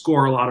could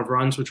score a lot of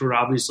runs, which would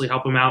obviously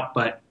help him out.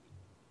 But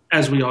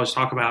as we always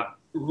talk about,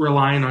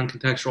 relying on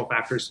contextual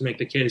factors to make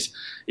the case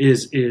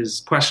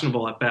is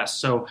questionable at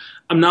best. So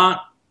I'm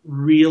not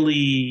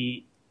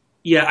really,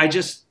 I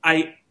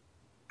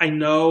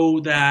know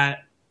that,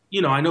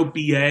 I know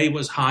BA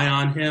was high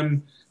on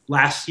him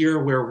last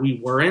year where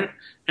we weren't.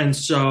 And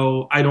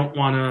so I don't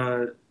want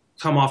to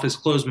come off as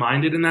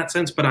closed-minded in that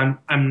sense, but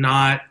I'm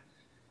not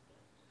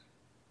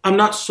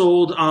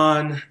sold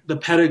on the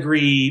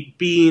pedigree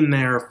being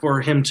there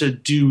for him to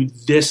do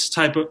this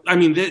type of,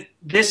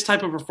 this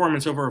type of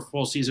performance over a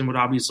full season would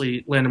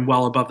obviously land him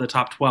well above the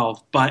top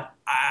 12, but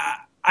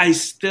I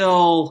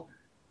still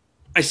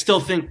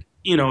think,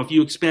 if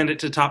you expand it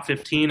to top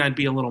 15, I'd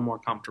be a little more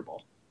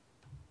comfortable.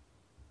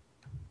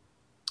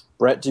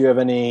 Brett, do you have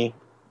any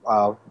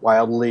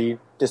wildly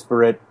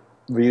disparate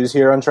views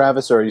here on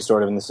Travis, or are you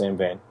sort of in the same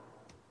vein?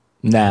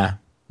 Nah.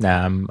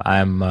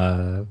 I'm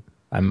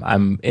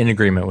in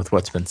agreement with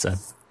what's been said.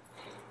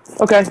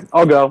 Okay,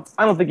 I'll go.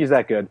 I don't think he's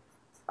that good.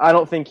 I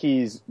think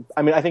he's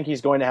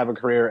going to have a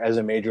career as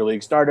a major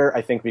league starter.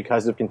 I think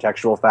because of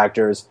contextual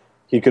factors,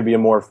 he could be a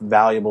more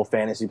valuable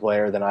fantasy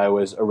player than I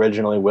was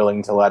originally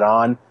willing to let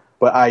on.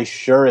 But I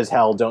sure as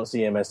hell don't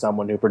see him as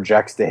someone who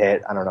projects to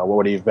hit, I don't know, what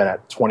would he have been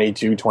at,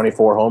 22,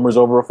 24 homers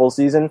over a full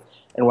season?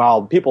 And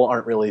while people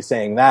aren't really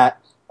saying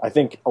that, I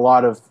think a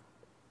lot of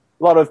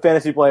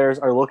fantasy players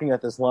are looking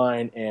at this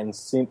line and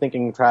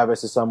thinking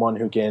Travis is someone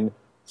who can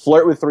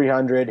flirt with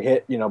 300,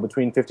 hit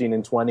between 15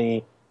 and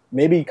 20,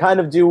 maybe kind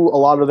of do a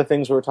lot of the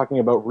things we were talking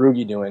about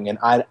Rugi doing, and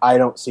I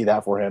don't see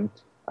that for him.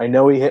 I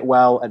know he hit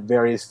well at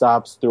various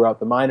stops throughout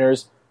the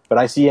minors, but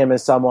I see him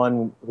as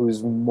someone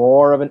who's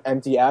more of an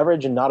empty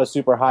average and not a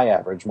super high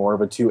average, more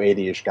of a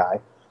 280-ish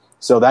guy.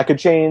 So that could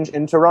change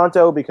in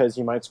Toronto because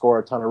he might score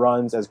a ton of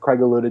runs, as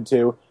Craig alluded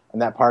to,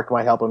 and that park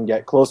might help him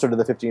get closer to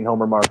the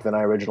 15-homer mark than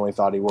I originally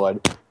thought he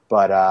would.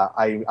 But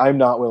I'm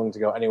not willing to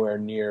go anywhere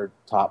near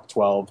top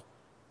 12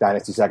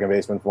 Dynasty second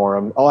baseman for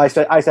him. Oh, I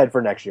said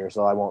for next year,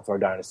 so I won't throw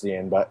Dynasty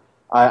in, but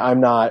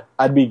I'm not.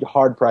 I'd be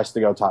hard-pressed to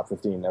go top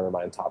 15, never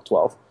mind top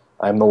 12.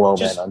 I'm the low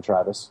man on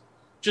Travis.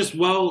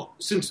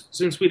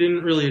 Since we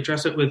didn't really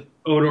address it with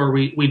Odor,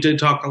 we did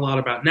talk a lot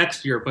about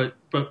next year, but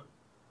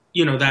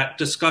that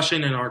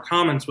discussion in our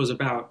comments was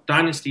about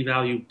dynasty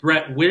value.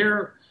 Brett,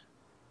 where,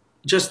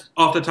 just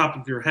off the top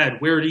of your head,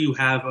 where do you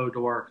have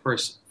Odor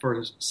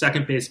for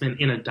second baseman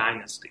in a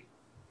dynasty?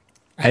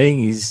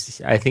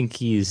 I think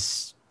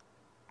he's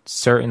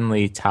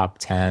certainly top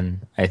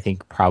 10. I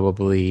think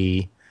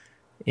probably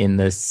in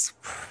the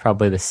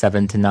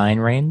 7 to 9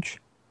 range.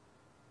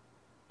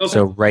 Okay.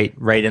 So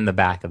right in the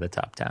back of the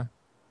top 10.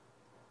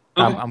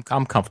 Okay.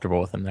 I'm comfortable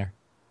with him there.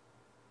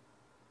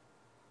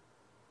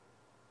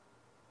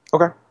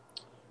 Okay.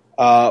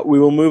 We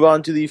will move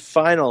on to the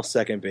final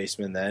second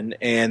baseman then,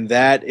 and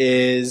that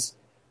is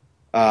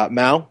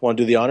Mal. Want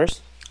to do the honors?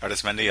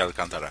 Arismendi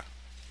Alcantara.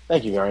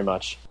 Thank you very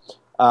much.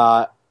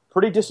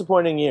 Pretty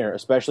disappointing year,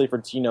 especially for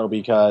Tino,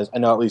 because I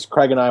know at least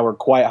Craig and I were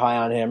quite high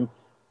on him.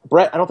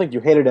 Brett, I don't think you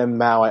hated him.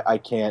 Mal, I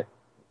can't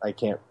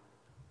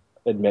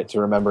admit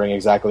to remembering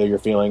exactly your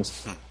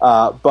feelings.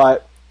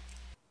 But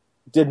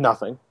did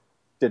nothing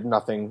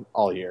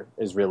all year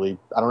is really,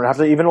 I don't have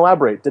to even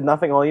elaborate, did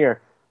nothing all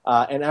year.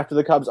 And after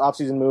the Cubs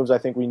offseason moves, I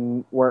think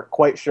we weren't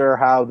quite sure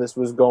how he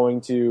was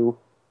going to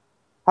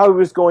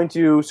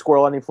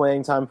squirrel any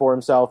playing time for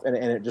himself, and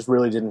it just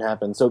really didn't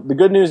happen. So the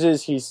good news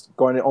is he's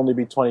going to only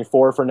be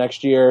 24 for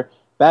next year.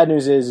 Bad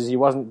news is he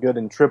wasn't good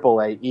in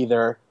AAA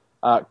either.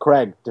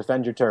 Craig,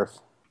 defend your turf.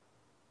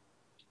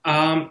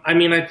 I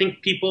mean, I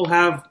think people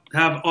have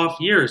off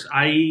years.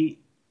 I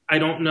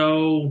don't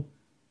know,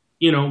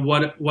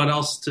 what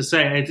else to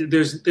say.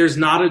 There's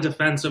not a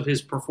defense of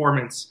his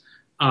performance.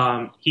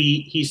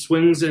 He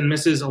swings and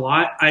misses a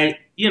lot.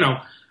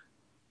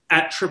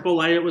 At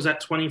AAA it was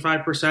at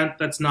 25%.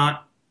 That's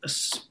not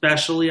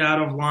especially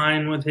out of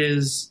line with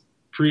his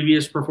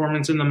previous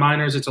performance in the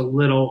minors. It's a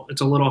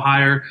little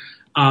higher.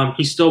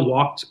 He still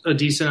walked a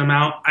decent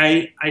amount.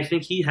 I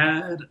think he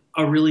had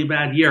a really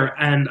bad year,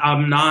 and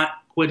I'm not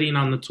quitting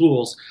on the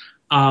tools.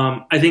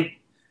 I think,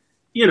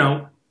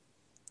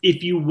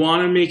 if you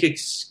want to make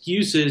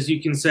excuses,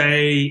 you can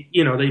say,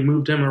 they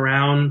moved him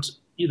around.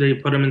 They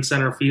put him in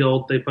center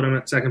field. They put him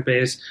at second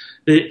base.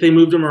 They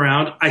moved him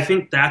around. I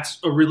think that's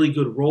a really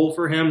good role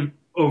for him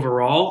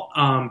overall.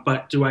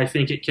 But do I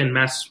think it can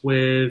mess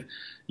with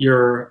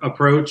your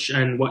approach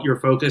and what your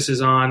focus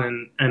is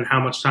on and how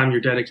much time you're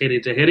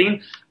dedicated to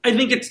hitting? I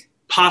think it's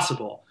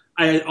possible.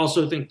 I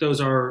also think those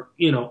are,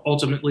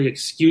 ultimately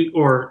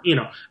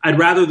I'd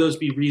rather those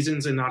be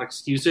reasons and not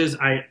excuses.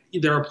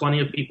 There are plenty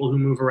of people who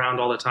move around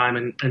all the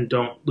time and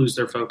don't lose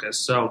their focus.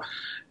 So,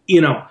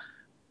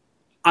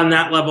 on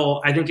that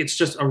level, I think it's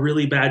just a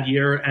really bad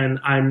year, and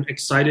I'm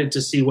excited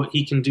to see what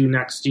he can do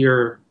next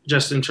year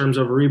just in terms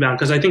of a rebound,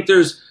 because I think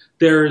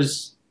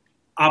there's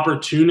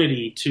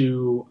opportunity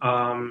to,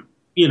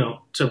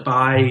 to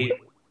buy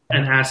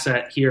an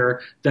asset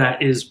here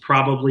that is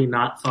probably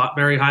not thought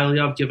very highly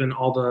of given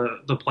all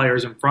the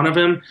players in front of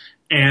him,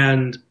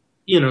 and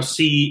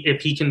see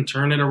if he can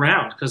turn it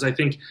around, because I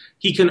think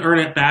he can earn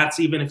at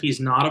bats even if he's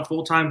not a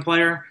full-time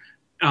player.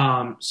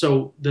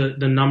 So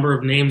the number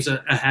of names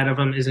ahead of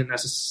him isn't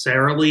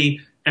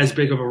necessarily as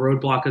big of a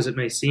roadblock as it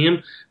may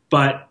seem,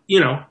 but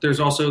there's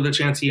also the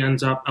chance he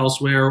ends up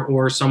elsewhere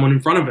or someone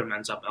in front of him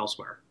ends up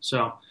elsewhere.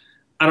 So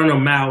I don't know,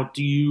 Mao,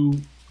 do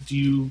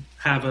you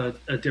have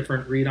a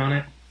different read on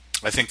it?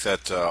 I think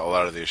that a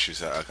lot of the issues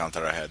that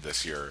Alcantara had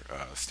this year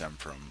stem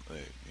from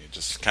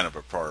just kind of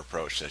a poor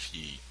approach that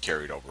he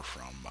carried over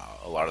from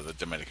a lot of the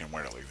Dominican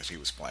Winter League that he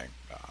was playing.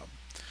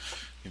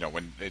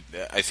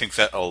 I think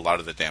that a lot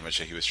of the damage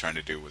that he was trying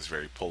to do was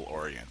very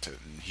pull-oriented,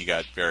 and he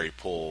got very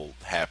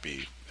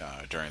pull-happy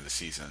during the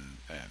season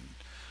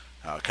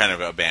and kind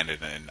of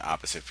abandoned an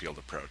opposite field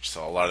approach.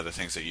 So a lot of the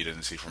things that you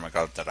didn't see from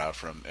Alcantara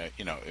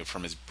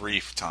from his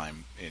brief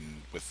time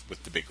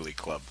with the big league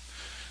club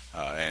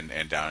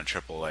and down in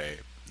AAA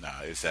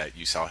is that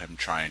you saw him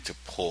trying to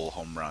pull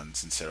home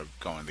runs instead of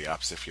going the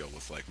opposite field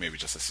with maybe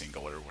just a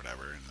single or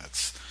whatever, and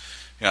that's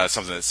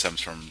something that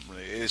stems from,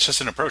 it's just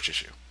an approach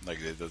issue.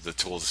 The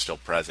tools are still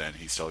present.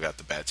 He's still got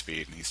the bat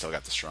speed, and he's still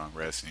got the strong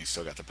wrist, and he's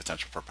still got the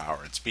potential for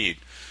power and speed.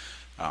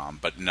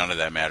 But none of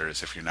that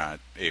matters if you're not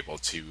able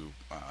to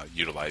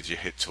utilize your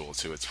hit tool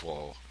to its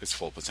full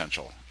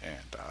potential.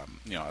 And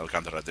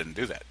Alcantara didn't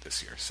do that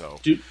this year. So,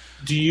 do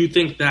you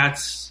think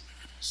that's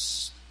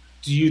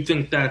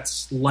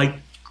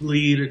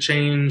likely to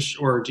change,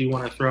 or do you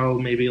want to throw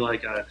maybe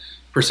a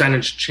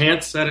percentage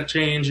chance that it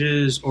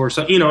changes or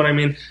something, what I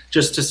mean?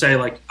 Just to say,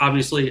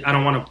 obviously I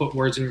don't want to put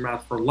words in your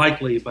mouth for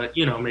likely, but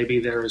maybe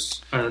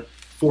there's a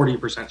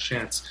 40%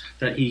 chance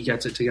that he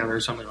gets it together or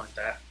something like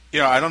that.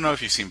 I don't know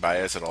if you've seen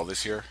Baez at all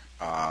this year,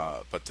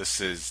 but this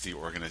is the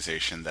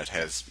organization that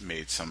has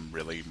made some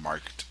really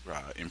marked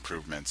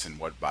improvements in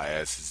what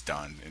Baez has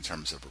done in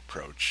terms of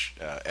approach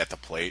at the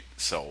plate.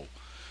 So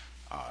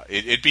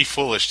it'd be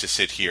foolish to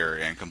sit here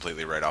and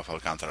completely write off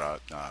Alcantara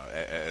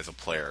as a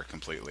player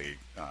completely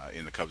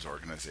in the Cubs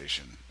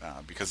organization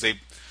because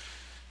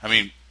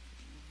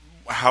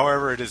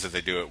however it is that they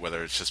do it,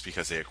 whether it's just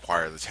because they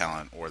acquire the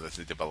talent or that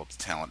they develop the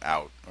talent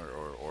out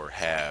or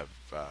have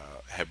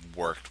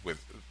worked with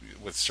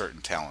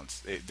certain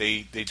talents,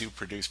 they do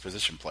produce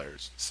position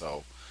players.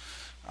 So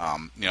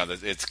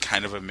it's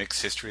kind of a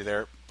mixed history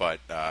there. But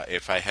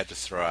if I had to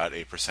throw out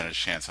a percentage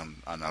chance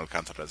on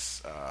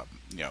Alcantara's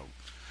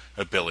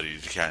ability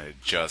to kind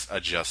of just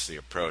adjust the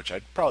approach,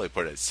 I'd probably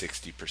put it at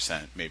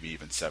 60%, maybe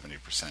even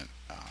 70%.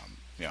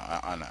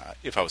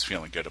 If I was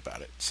feeling good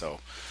about it.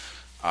 So,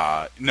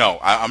 no,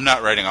 I'm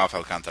not writing off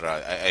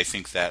Alcantara. I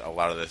think that a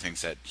lot of the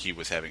things that he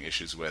was having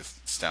issues with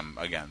stem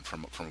again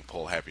from a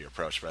pull-happy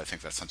approach. But I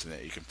think that's something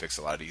that you can fix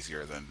a lot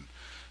easier than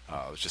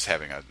just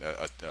having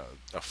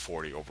a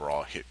 40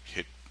 overall hit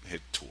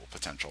tool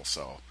potential.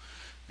 So.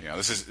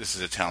 This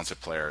is a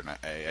talented player, and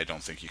I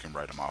don't think you can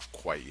write him off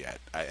quite yet.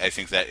 I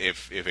think that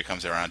if it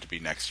comes around to be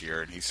next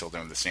year and he's still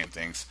doing the same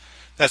things,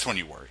 that's when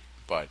you worry.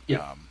 But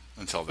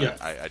until then,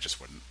 I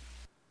just wouldn't.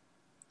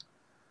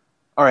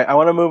 All right, I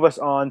want to move us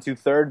on to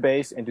third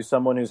base and to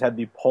someone who's had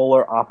the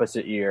polar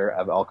opposite year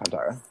of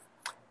Alcantara.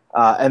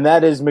 and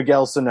that is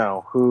Miguel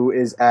Sano, who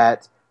is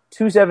at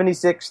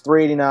 276,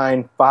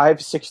 389,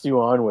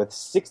 561 with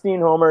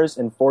 16 homers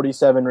and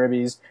 47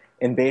 ribbies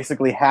in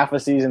basically half a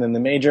season in the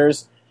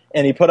majors.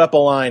 And he put up a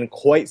line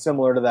quite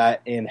similar to that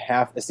in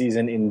half a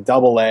season in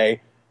Double-A.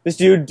 This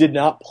dude did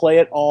not play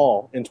at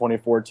all in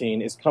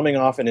 2014, is coming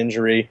off an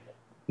injury,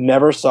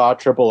 never saw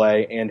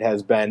Triple-A, and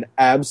has been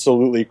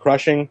absolutely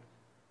crushing.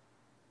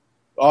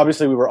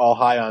 Obviously, we were all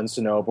high on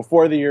Sano.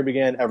 Before the year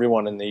began,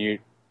 everyone in the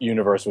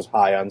universe was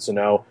high on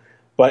Sano.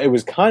 But it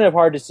was kind of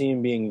hard to see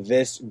him being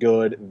this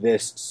good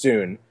this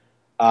soon.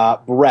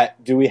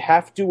 Brett, do we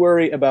have to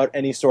worry about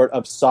any sort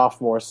of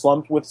sophomore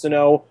slump with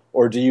Sano,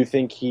 or do you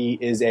think he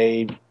is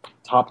a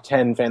top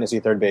 10 fantasy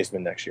third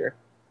baseman next year?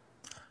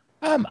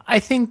 I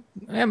think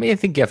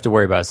you have to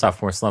worry about a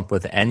sophomore slump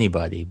with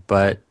anybody,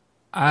 but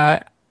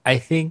I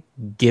think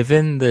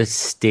given the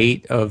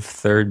state of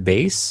third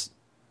base,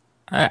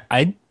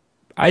 I'd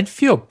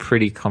feel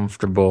pretty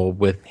comfortable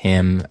with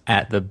him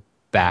at the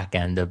back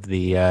end of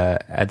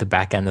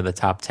the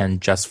top 10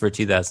 just for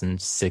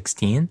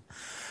 2016.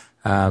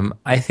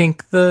 I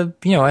think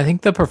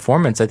the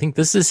performance, I think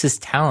this is his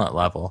talent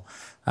level.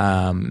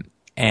 And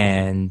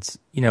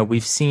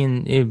we've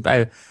seen,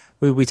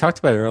 we talked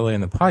about it earlier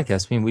in the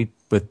podcast. I mean,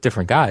 with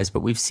different guys,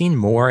 but we've seen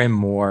more and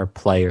more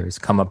players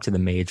come up to the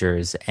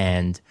majors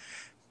and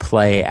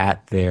play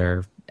at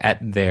their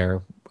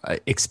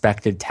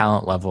expected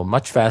talent level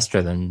much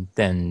faster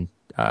than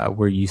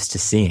we're used to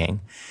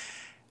seeing.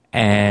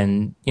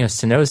 And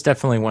Sano is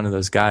definitely one of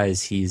those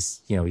guys.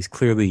 He's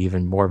clearly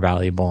even more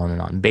valuable in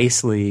an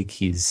on-base league.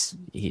 He's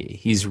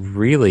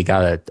really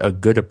got a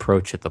good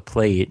approach at the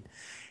plate,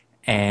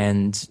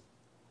 and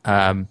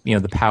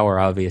the power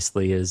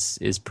obviously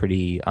is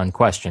pretty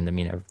unquestioned. I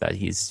mean, that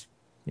he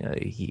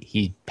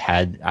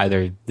had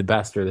either the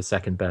best or the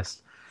second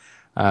best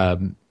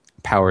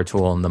power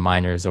tool in the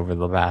minors over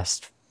the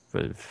last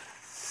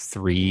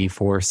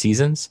 3-4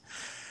 seasons.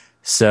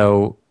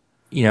 So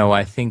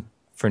I think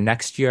for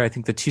next year, I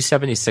think the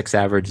 276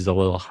 average is a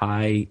little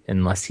high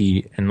unless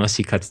he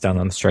cuts down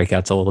on the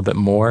strikeouts a little bit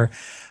more.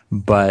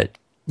 But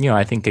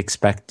I think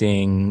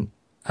expecting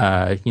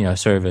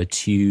sort of a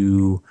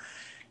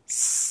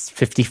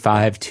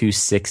 255,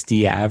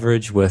 260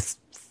 average with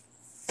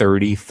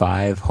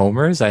 35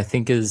 homers, I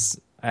think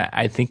is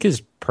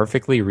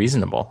perfectly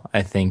reasonable.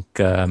 I think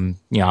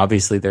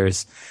obviously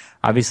there's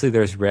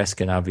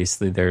risk, and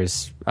obviously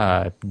there's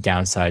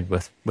downside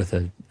with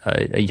a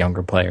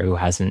younger player who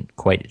hasn't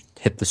quite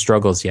hit the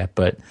struggles yet.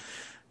 But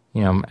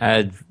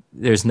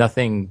there's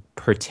nothing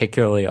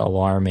particularly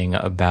alarming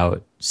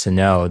about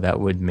Sano that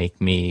would make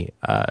me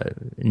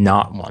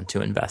not want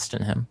to invest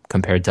in him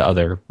compared to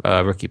other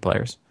rookie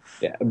players.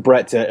 Yeah,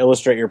 Brett, to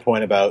illustrate your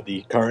point about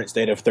the current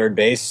state of third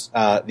base,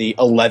 the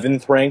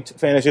 11th ranked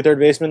fantasy third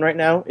baseman right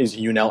now is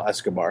Yunel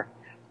Escobar,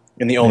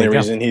 and the only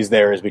reason he's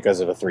there is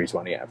because of a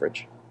 320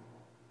 average.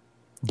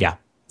 Yeah,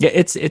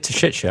 it's a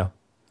shit show.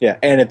 Yeah,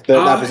 and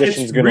that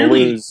position's going to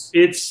lose.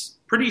 It's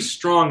pretty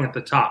strong at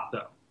the top,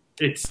 though.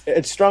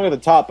 It's strong at the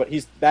top, but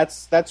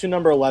that's who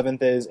number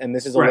 11th is, and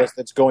this is a list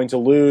that's going to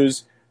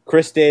lose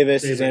Chris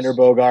Davis. Xander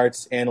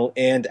Bogaerts,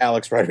 and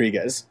Alex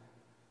Rodriguez,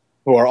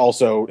 who are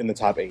also in the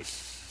top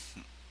 8.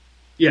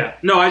 Yeah,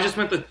 no, I just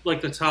meant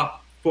the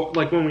top 4,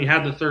 like when we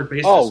had the third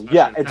base. Oh,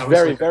 yeah, it's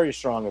very, very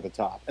strong at the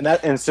top,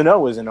 and Sano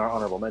was in our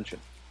honorable mention.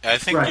 I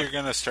think you're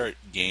going to start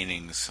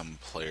gaining some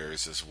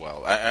players as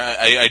well.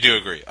 I do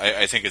agree.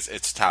 I think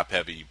it's top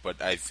heavy, but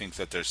I think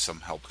that there's some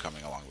help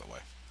coming along the way.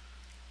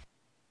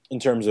 In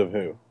terms of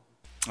who?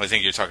 I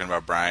think you're talking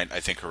about Bryant. I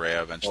think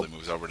Correa eventually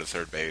moves over to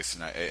third base,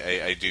 and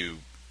I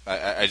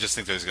just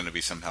think there's going to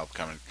be some help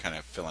coming, kind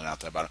of filling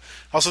out that bottom.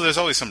 Also, there's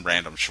always some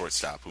random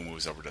shortstop who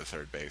moves over to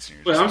third base.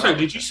 Wait, I'm sorry.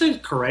 Did you say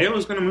Correa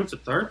was going to move to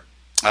third?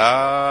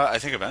 I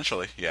think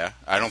eventually, yeah.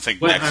 I don't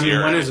think next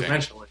year. When is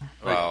eventually?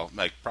 Well,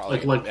 probably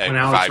when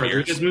Alex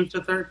Rodriguez moved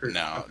to third. Or?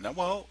 No.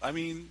 Well, I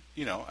mean,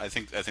 I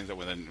think that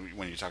when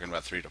you're talking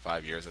about 3 to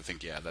 5 years, I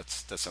think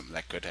that's something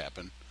that could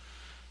happen.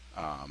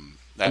 I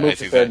moved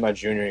to third my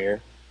junior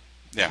year.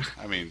 Yeah,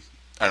 I mean,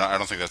 I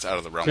don't think that's out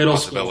of the realm of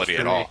possibility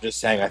at all. Just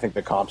saying, I think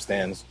the comp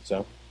stands.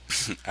 So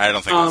I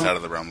don't think that's out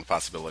of the realm of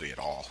possibility at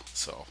all.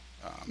 So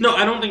no,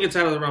 I don't think it's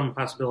out of the realm of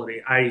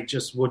possibility. I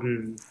just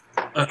wouldn't.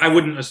 I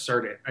wouldn't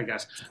assert it, I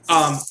guess.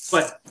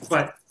 But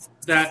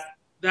that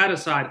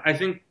aside, I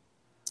think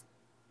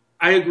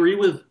I agree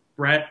with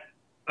Brett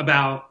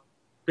about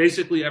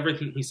basically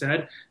everything he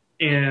said,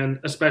 and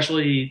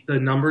especially the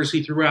numbers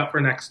he threw out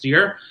for next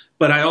year.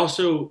 But I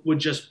also would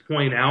just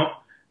point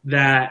out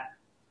that,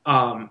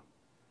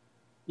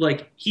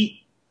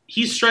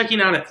 he's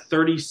striking out at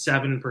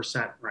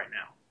 37% right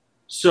now.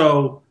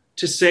 So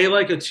to say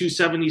like a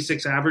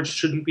 276 average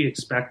shouldn't be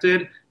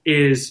expected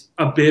is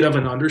a bit of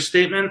an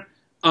understatement.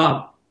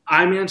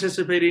 I'm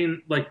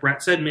anticipating, like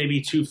Brett said,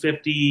 maybe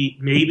 250,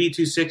 maybe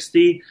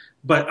 260,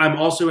 but I'm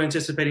also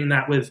anticipating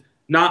that with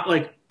not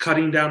like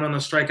cutting down on the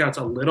strikeouts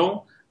a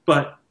little,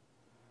 but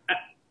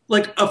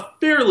like a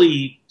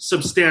fairly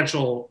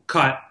substantial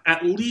cut,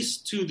 at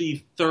least to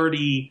the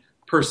 30%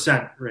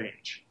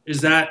 range.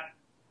 Is that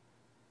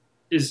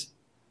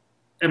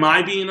am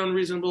I being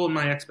unreasonable in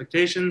my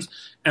expectations?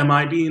 Am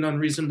I being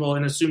unreasonable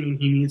in assuming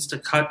he needs to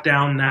cut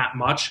down that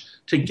much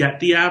to get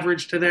the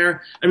average to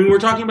there? I mean, we're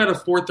talking about a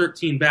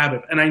 413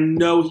 BABIP, and I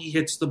know he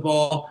hits the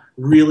ball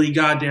really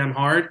goddamn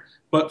hard,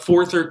 but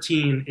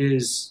 413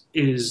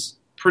 is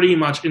pretty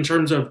much, in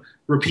terms of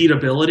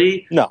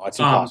repeatability. No, it's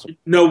impossible.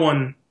 No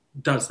one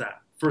does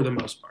that for the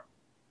most part.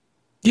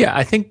 Yeah,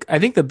 I think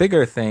the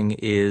bigger thing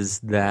is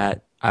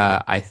that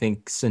I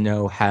think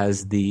Sano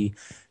has the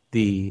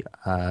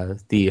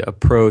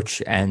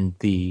approach and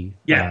the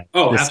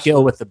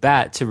skill with the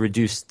bat to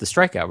reduce the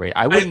strikeout rate.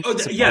 I wouldn't.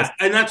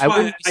 And that's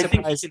why I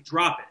think he can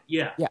drop it.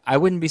 Yeah, I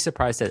wouldn't be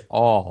surprised at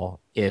all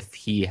if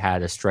he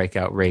had a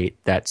strikeout rate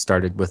that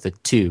started with a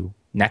 2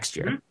 next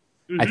year.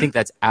 Mm-hmm. I think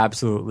that's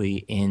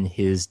absolutely in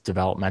his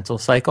developmental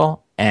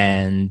cycle,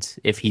 and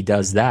if he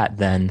does that,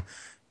 then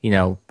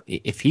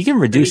if he can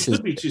reduce his,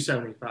 could be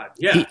 275.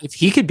 Yeah, if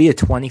he could be a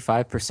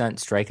 25%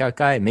 strikeout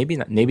guy, maybe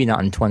not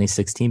in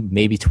 2016,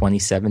 maybe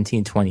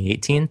 2017,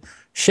 2018.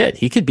 Shit,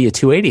 he could be a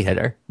 280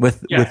 hitter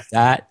with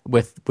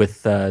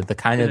the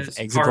kind of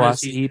exit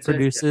velocity he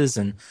produces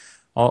and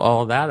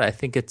all of that. I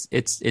think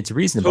it's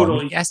reasonable.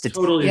 Totally, he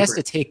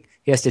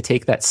has to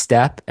take that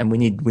step, and we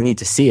need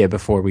to see it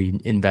before we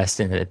invest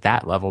in it at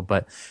that level.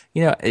 But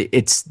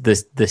it's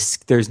this.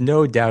 There's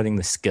no doubting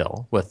the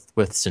skill with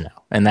Sano,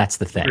 and that's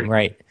the thing,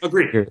 right?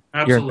 Agreed.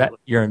 Absolutely.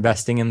 You're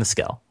investing in the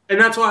skill, and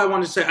that's why I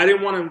wanted to say I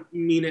didn't want to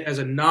mean it as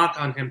a knock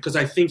on him, because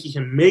I think he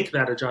can make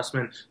that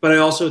adjustment. But I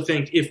also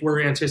think if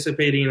we're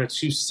anticipating a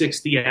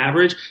 260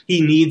 average,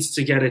 he needs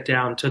to get it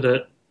down to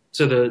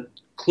the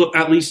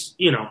at least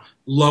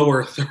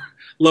lower 30%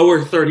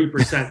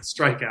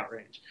 strikeout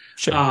range.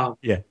 Sure.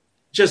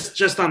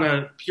 Just on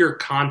a pure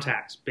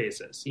contact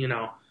basis,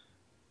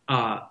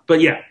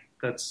 But yeah,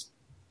 that's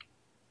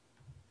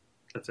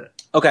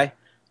it. Okay.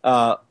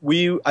 I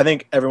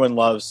think everyone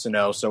loves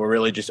Sano, so we're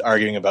really just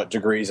arguing about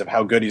degrees of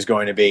how good he's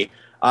going to be.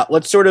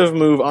 Let's sort of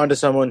move on to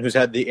someone who's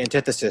had the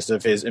antithesis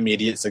of his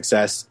immediate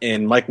success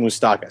in Mike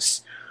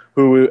Moustakas,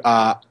 who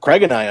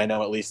Craig and I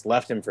know at least,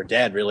 left him for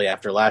dead really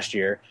after last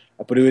year.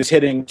 But he was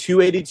hitting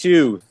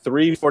 282,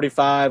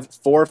 345,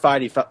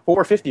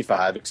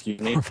 455, excuse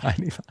me.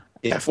 455.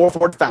 Yeah,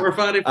 445.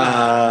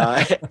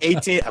 455.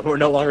 18. We're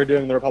no longer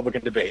doing the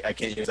Republican debate. I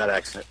can't use that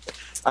accent.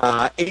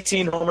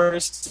 18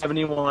 homers,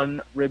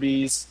 71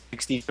 ribbies,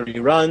 63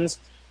 runs.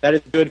 That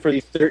is good for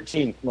the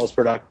 13th most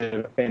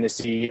productive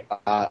fantasy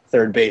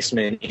third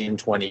baseman in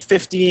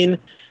 2015.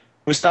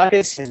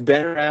 Moustakas has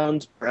been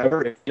around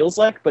forever, it feels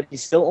like, but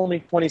he's still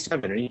only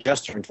 27, and he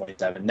just turned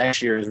 27.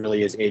 Next year is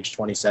really his age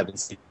 27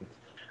 season.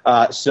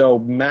 So,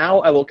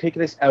 Mao, I will kick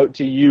this out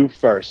to you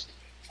first.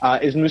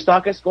 Is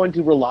Moustakas going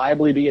to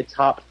reliably be a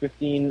top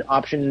 15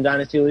 option in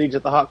Dynasty Leagues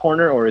at the hot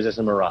corner, or is this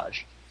a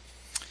mirage?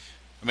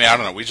 I mean, I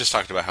don't know. We just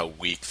talked about how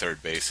weak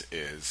third base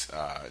is.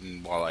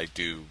 And while I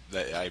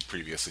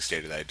previously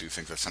stated that I do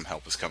think that some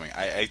help is coming,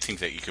 I think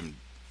that you can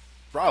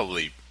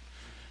probably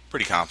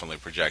pretty confidently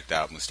project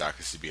out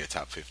Moustakas to be a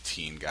top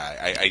 15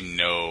 guy. I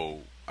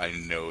know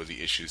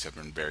the issues have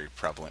been very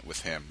prevalent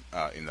with him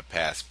in the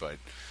past, but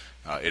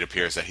it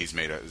appears that he's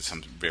made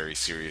some very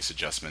serious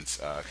adjustments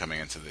coming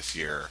into this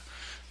year.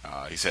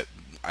 He said,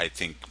 I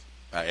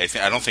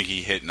don't think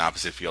he hit an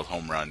opposite field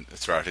home run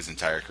throughout his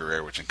entire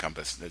career, which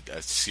encompassed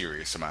a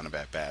serious amount of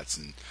at bats,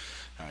 and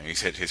he's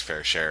hit his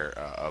fair share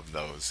of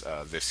those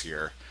this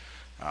year.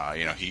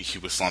 He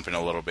was slumping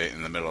a little bit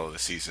in the middle of the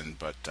season,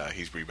 but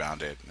he's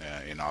rebounded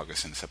in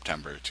August and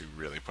September to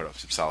really put up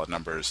some solid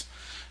numbers.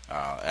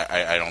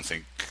 I don't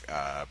think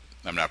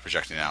I'm not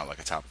projecting out like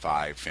a top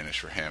 5 finish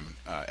for him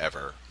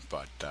ever,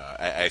 but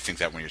I think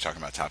that when you're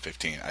talking about top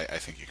 15, I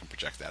think you can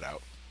project that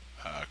out.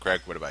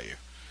 Craig, what about you?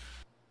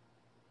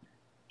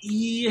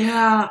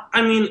 Yeah,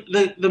 I mean,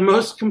 the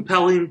most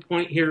compelling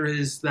point here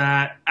is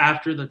that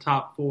after the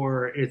top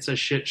 4, it's a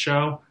shit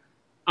show.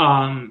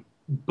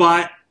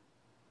 But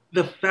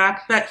the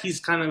fact that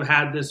he's kind of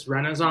had this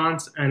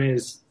renaissance and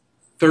is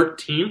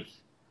 13th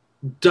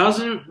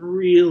doesn't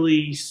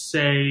really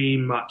say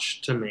much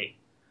to me.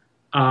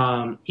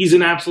 He's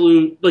an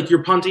absolute,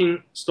 you're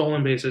punting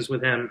stolen bases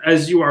with him,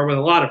 as you are with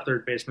a lot of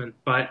third basemen,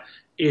 but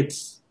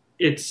it's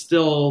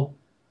still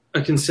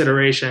a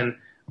consideration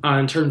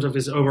in terms of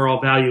his overall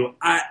value.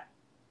 I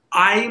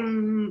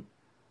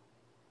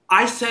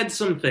said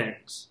some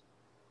things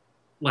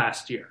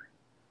last year,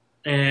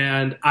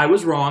 and I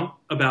was wrong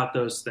about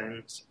those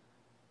things.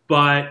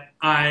 But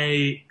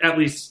at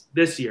least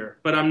this year,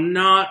 but I'm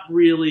not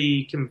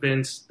really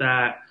convinced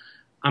that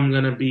I'm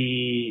going to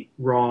be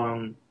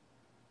wrong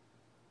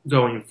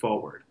going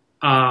forward.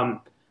 I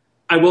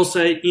will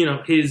say,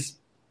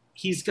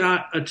 he's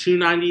got a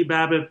 290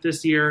 BABIP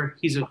this year.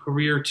 He's a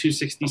career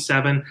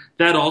 267.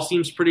 That all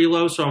seems pretty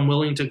low, so I'm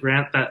willing to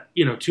grant that,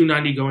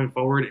 290 going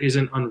forward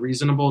isn't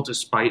unreasonable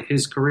despite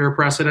his career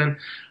precedent.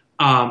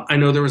 I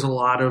know there was a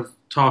lot of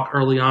talk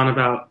early on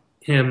about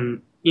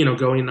him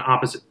going the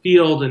opposite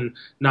field and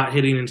not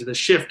hitting into the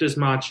shift as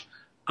much.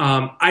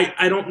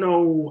 I don't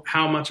know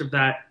how much of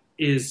that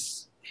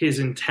is his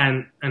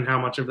intent and how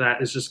much of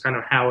that is just kind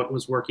of how it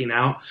was working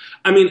out.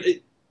 I mean,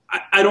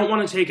 I don't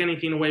want to take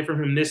anything away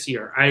from him this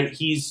year.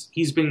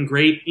 He's been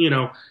great,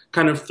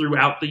 kind of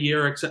throughout the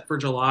year except for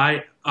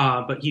July.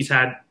 But he's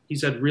had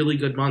really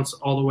good months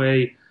all the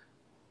way,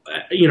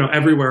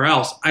 everywhere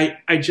else. I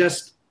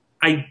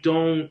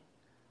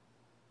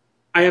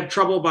have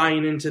trouble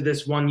buying into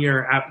this 1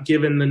 year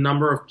given the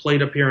number of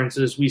plate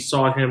appearances we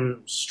saw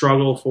him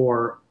struggle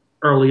for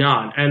early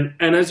on.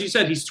 And as you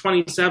said, he's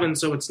 27,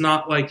 so it's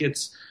not like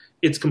it's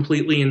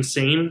completely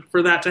insane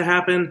for that to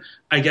happen.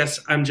 I guess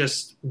I'm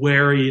just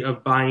wary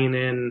of buying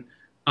in,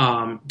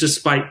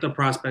 despite the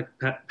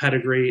prospect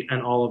pedigree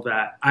and all of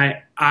that.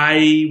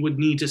 I would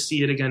need to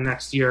see it again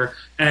next year,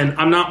 and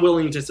I'm not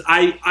willing to.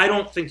 I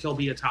don't think he'll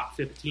be a top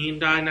 15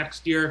 guy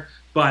next year,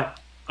 but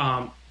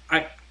I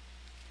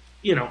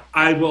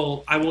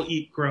will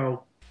eat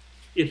crow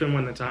if and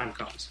when the time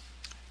comes.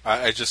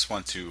 I just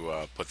want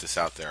to put this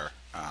out there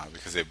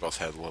because they both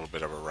had a little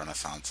bit of a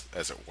renaissance,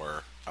 as it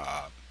were.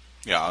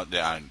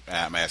 I'm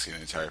asking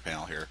the entire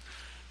panel here.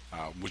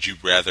 Are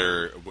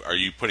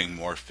you putting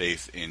more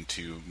faith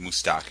into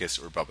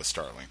Moustakas or Bubba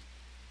Starling?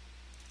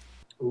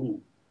 Ooh.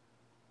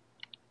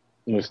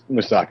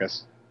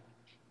 Moustakas.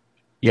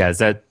 Yeah,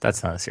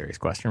 that's not a serious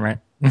question, right?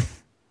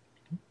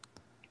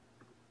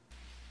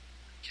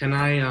 Can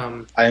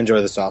I... I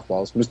enjoy the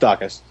softballs.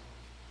 Moustakas.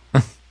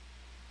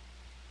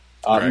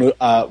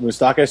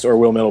 Moustakas or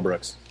Will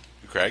Middlebrooks?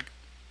 Craig?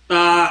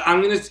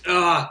 I'm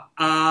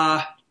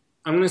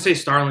gonna say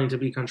Starling to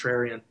be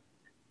contrarian.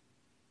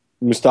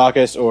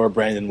 Moustakas or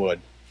Brandon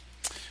Wood?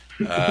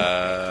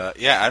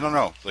 I don't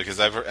know. Because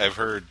I've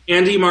heard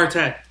Andy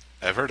Marte.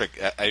 I've heard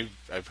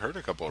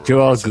a couple of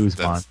Joel rumors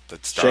Guzman.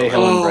 That's Shea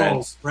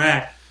Hillenbrand.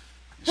 Rat.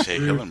 Shea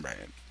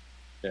Hillenbrand.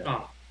 Yeah.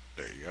 Oh.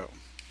 There you go.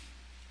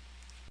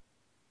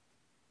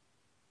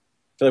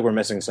 I feel like we're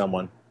missing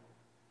someone.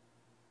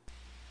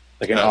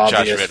 Like an Josh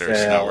obvious Ritters.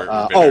 fail.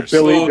 No, we're Ritters.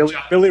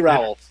 Billy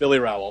Rowell. Billy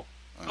Rowell.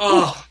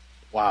 Oh.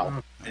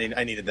 Wow.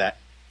 I needed that.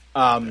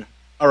 All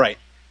right.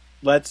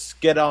 Let's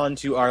get on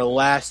to our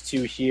last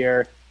two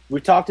here.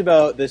 We've talked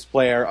about this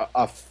player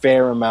a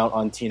fair amount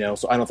on Tino,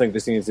 so I don't think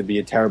this needs to be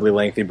a terribly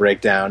lengthy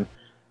breakdown.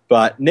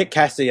 But Nick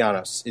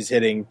Castellanos is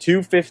hitting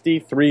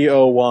 .250,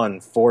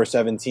 .301,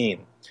 .417.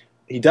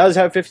 He does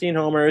have 15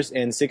 homers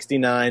and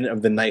 69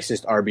 of the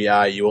nicest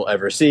RBI you will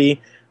ever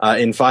see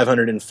in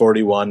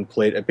 541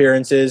 plate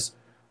appearances.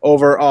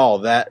 Overall,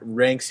 that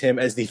ranks him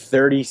as the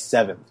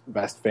 37th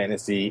best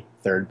fantasy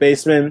third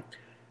baseman.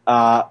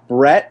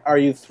 Brett, are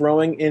you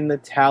throwing in the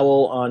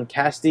towel on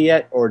Casty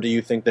yet, or do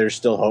you think there's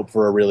still hope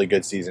for a really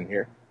good season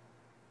here?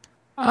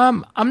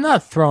 I'm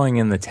not throwing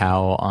in the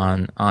towel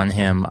on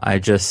him. I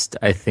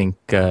think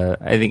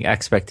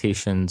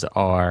expectations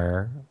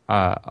are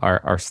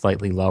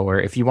slightly lower.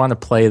 If you want to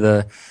play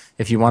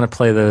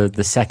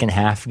the second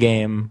half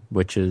game,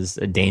 which is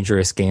a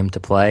dangerous game to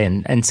play,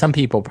 and some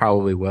people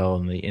probably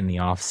will in the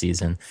off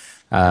season.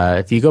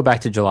 If you go back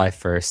to July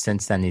 1st,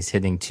 since then he's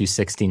hitting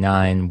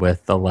 .269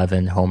 with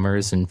 11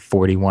 homers and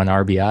 41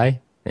 RBI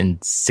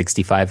in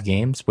 65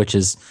 games, which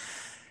is,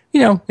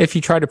 if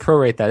you try to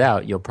prorate that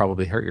out, you'll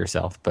probably hurt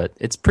yourself, but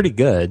it's pretty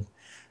good.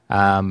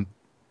 The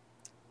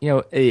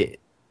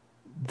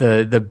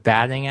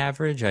batting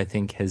average, I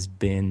think, has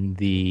been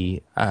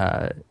the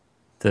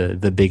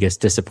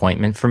biggest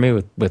disappointment for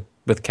me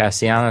with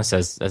Castellanos,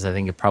 as I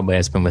think it probably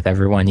has been with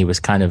everyone. He was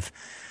kind of,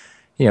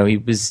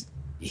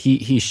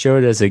 he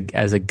showed as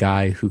a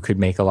guy who could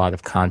make a lot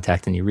of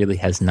contact, and he really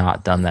has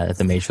not done that at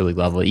the major league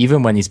level.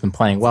 Even when he's been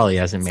playing well, he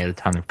hasn't made a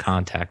ton of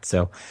contact.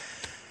 So,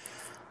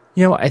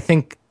 I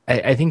think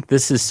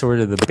this is sort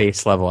of the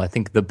base level. I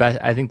think the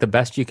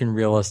best you can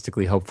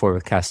realistically hope for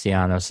with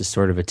Castellanos is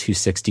sort of a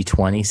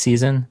 260-20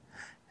 season,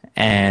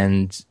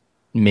 and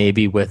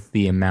maybe with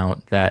the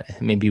amount that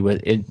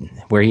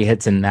where he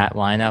hits in that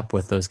lineup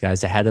with those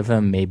guys ahead of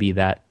him, maybe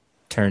that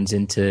turns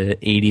into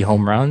 80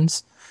 home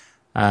runs.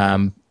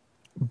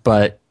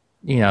 But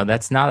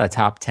that's not a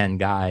top 10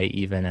 guy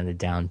even in a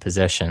down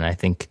position. I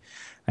think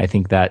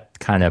that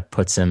kind of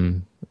puts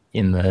him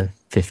in the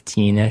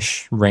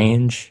 15-ish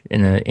range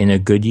in a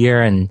good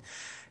year, and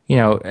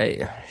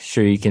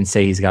sure, you can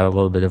say he's got a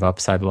little bit of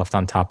upside left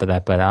on top of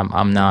that, but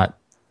I'm not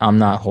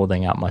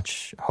holding out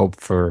much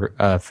hope for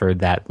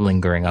that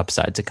lingering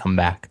upside to come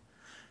back.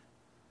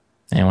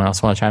 Anyone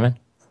else want to chime in?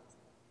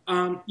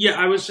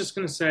 I was just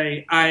going to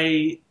say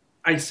I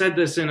said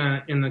this in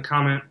the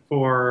comment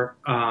for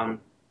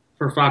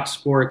Fox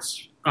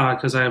Sports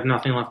because I have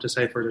nothing left to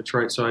say for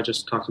Detroit, so I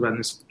just talked about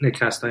Nick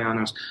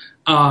Castellanos.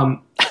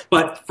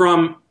 But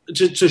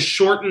to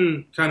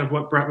shorten kind of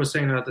what Brett was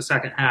saying about the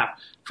second half,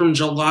 from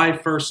July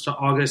 1st to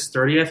August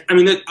 30th, I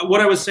mean,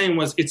 what I was saying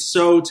was it's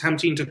so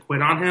tempting to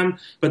quit on him,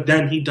 but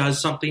then he does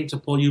something to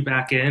pull you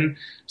back in.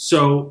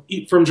 So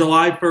from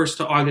July 1st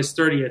to August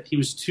 30th, he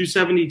was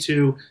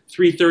 272,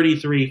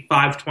 333,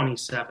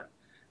 527.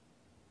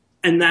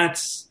 And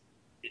that's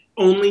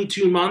only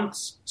 2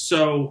 months,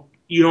 so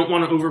you don't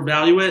want to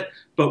overvalue it.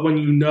 But when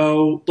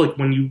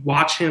when you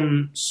watch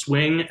him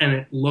swing and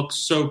it looks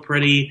so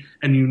pretty,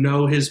 and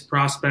his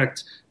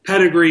prospect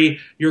pedigree,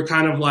 you're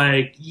kind of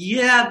like,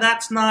 yeah,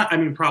 that's not, I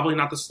mean, probably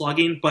not the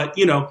slugging, but,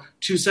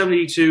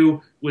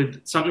 272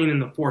 with something in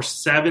the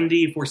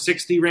 470,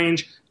 460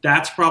 range,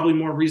 that's probably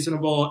more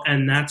reasonable.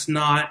 And that's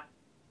not,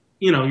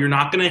 you're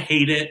not going to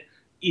hate it,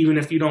 even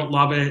if you don't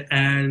love it.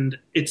 And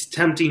it's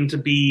tempting to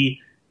be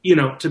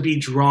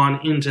drawn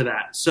into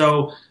that.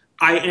 So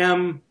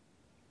I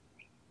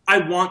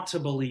want to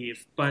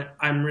believe, but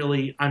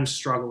I'm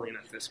struggling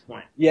at this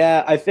point.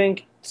 Yeah, I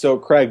think so.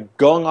 Craig,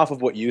 going off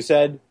of what you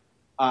said,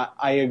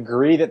 I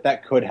agree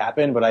that could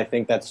happen, but I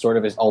think that's sort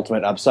of his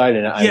ultimate upside,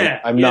 and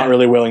I'm not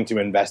really willing to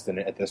invest in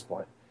it at this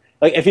point.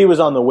 Like, if he was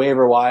on the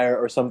waiver wire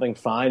or something,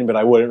 fine, but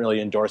I wouldn't really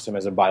endorse him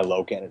as a buy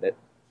low candidate,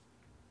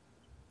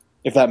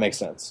 if that makes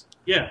sense.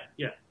 Yeah.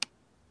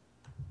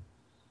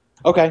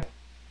 Okay.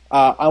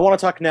 I want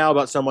to talk now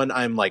about someone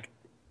I'm like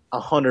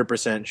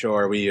 100%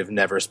 sure we have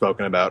never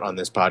spoken about on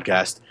this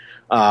podcast,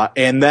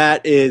 and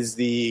that is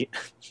the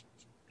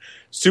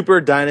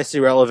super dynasty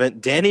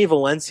relevant Danny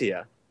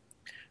Valencia,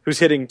 who's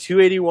hitting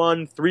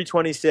 281,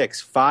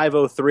 326,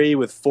 503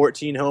 with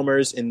 14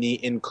 homers in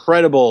the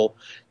incredible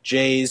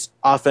Jays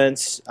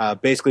offense,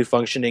 basically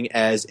functioning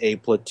as a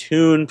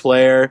platoon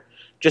player.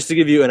 Just to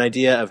give you an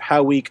idea of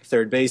how weak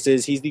third base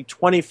is, he's the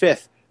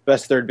 25th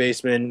best third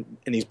baseman,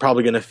 and he's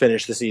probably going to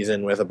finish the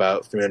season with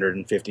about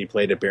 350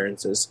 plate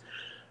appearances.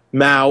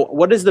 Mao,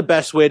 what is the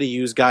best way to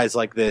use guys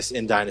like this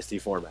in dynasty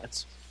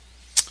formats?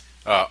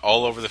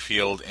 All over the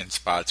field in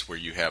spots where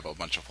you have a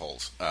bunch of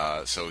holes.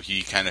 So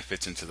he kind of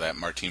fits into that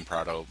Martin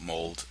Prado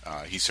mold.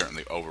 He's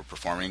certainly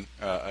overperforming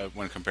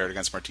when compared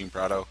against Martin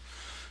Prado.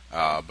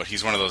 But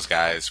he's one of those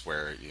guys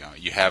where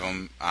you have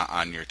him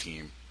on your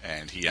team,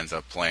 and he ends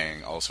up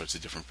playing all sorts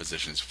of different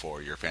positions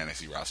for your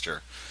fantasy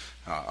roster.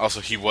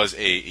 Also, he was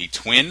a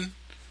Twin,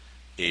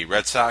 a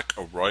Red Sox,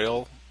 a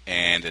Royal,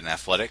 and an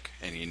Athletic,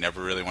 and you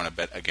never really want to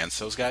bet against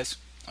those guys.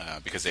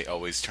 Because they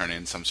always turn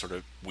in some sort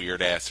of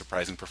weird-ass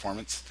surprising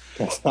performance.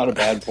 That's not a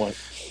bad point.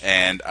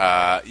 And,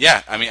 I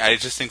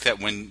just think that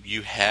when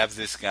you have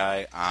this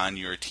guy on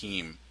your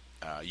team,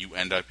 you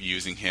end up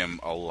using him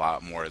a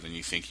lot more than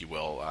you think you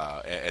will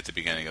at the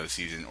beginning of the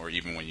season, or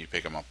even when you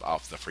pick him up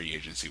off the free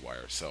agency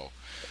wire. So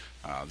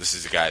this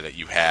is a guy that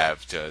you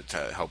have to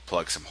help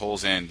plug some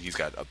holes in. He's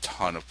got a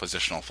ton of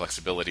positional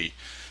flexibility.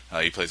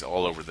 He plays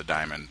all over the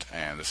diamond,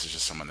 and this is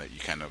just someone that you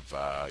kind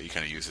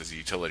of use as a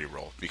utility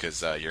role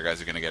because your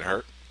guys are going to get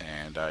hurt,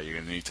 and you're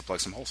going to need to plug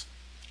some holes.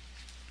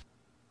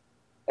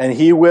 And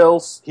he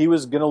was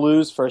going to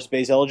lose first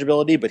base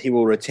eligibility, but he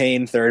will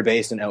retain third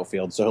base and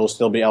outfield, so he'll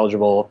still be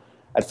eligible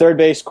at third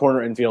base,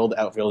 corner infield,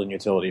 outfield, and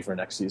utility for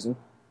next season.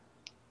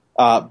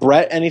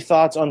 Brett, any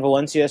thoughts on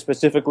Valencia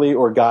specifically,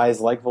 or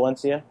guys like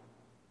Valencia?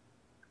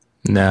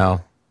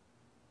 No.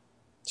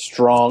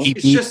 Strong.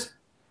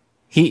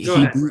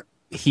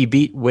 He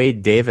beat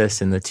Wade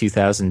Davis in the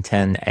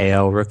 2010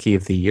 AL Rookie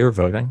of the Year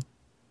voting,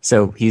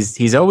 so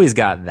he's always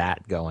got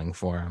that going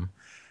for him.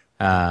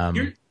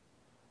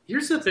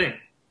 Here's the thing: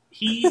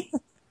 he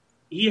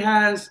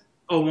has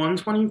a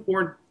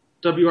 124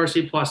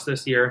 WRC plus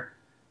this year.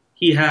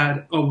 He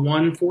had a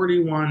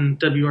 141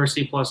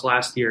 WRC plus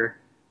last year.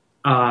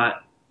 I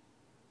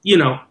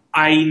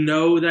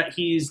know that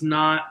he's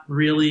not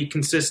really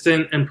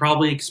consistent and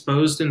probably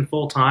exposed in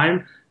full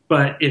time.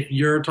 But if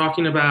you're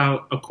talking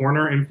about a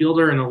corner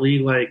infielder in a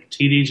league like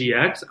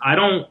TDGX, I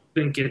don't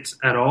think it's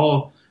at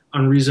all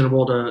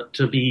unreasonable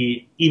to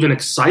be even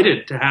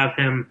excited to have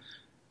him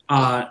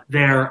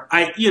there.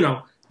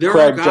 There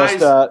Craig, are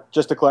guys.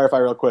 Just to clarify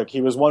real quick, he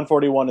was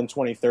 141 in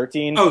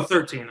 2013. Oh,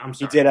 13. I'm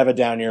sorry. He did have a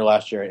down year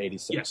last year at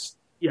 86.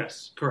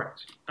 Yes,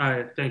 correct.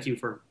 Thank you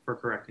for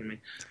correcting me.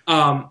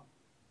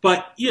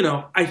 But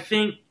I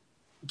think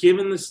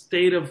given the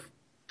state of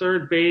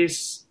third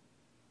base,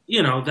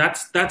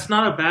 that's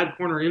not a bad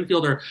corner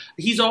infielder.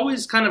 He's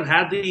always kind of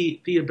had the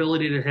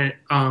ability to hit.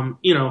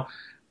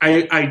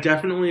 I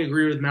definitely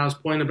agree with Mao's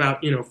point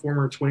about,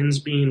 former Twins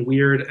being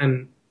weird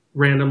and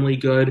randomly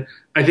good.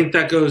 I think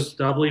that goes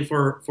doubly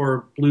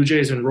for Blue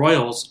Jays and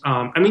Royals.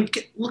 Look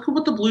at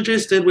what the Blue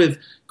Jays did with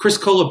Chris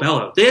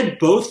Colabello. They had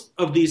both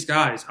of these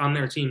guys on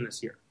their team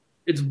this year.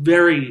 It's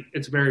very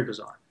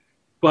bizarre.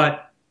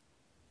 But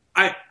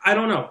I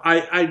don't know.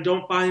 I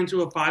don't buy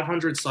into a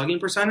 500 slugging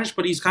percentage,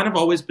 but he's kind of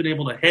always been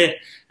able to hit.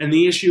 And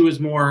the issue is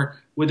more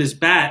with his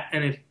bat.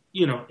 And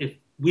if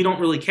we don't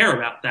really care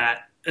about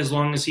that, as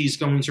long as he's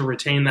going to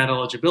retain that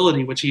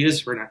eligibility, which he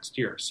is for next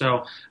year.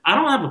 So I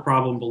don't have a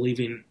problem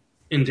believing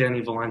in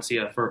Danny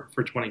Valencia for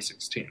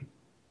 2016.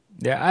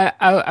 Yeah,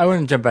 I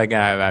wouldn't jump back in.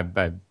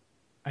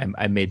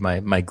 I made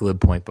my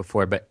glib point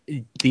before, but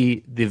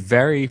the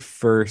very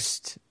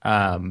first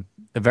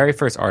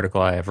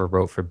article I ever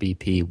wrote for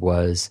BP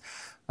was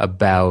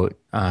about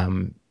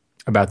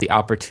the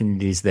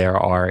opportunities there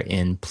are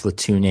in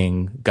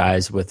platooning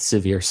guys with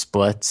severe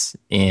splits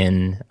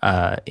in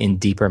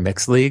deeper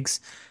mixed leagues.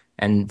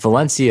 And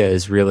Valencia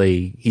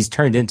he's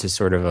turned into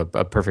sort of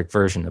a perfect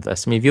version of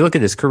this. I mean, if you look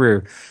at his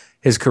career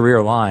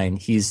line,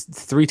 he's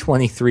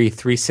 323,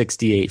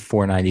 368,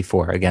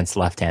 494 against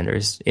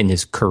left-handers in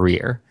his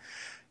career.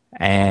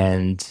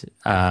 And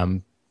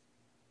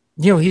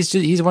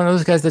he's one of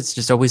those guys that's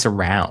just always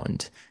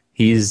around.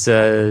 He's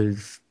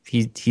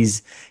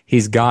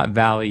got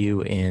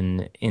value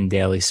in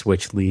daily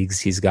switch leagues.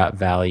 He's got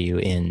value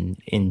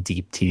in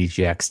deep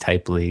TDGX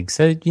type leagues.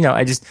 So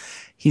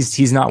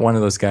he's not one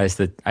of those guys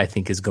that I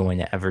think is going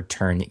to ever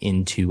turn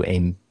into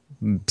a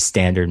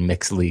standard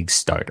mixed league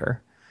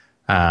starter.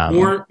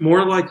 More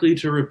likely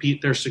to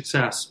repeat their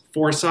success,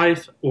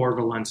 Forsythe or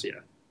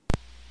Valencia.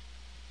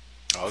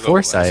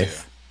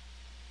 Forsythe.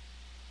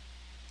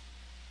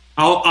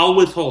 I'll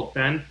withhold,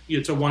 Ben.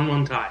 It's a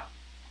 1-1 tie.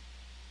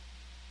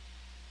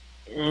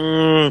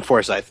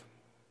 Forsythe.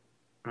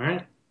 All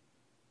right.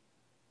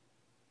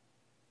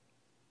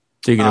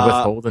 So you're going to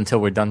withhold until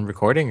we're done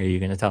recording, or are you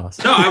going to tell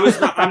us? No, I was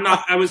not. I'm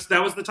not. I was.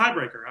 That was the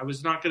tiebreaker. I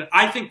was not going to.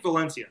 I think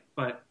Valencia,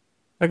 but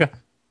okay.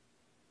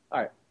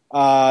 All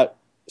right.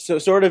 So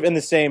sort of in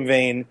the same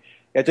vein, you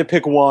have to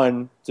pick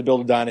one to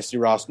build a dynasty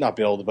roster. Not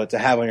build, but to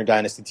have on your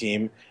dynasty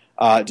team.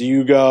 Do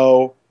you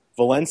go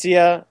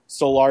Valencia,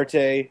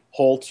 Solarte,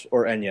 Holt,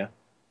 or Enya?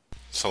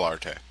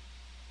 Solarte.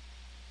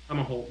 I'm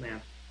a Holt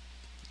man.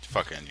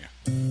 Fuck Enya.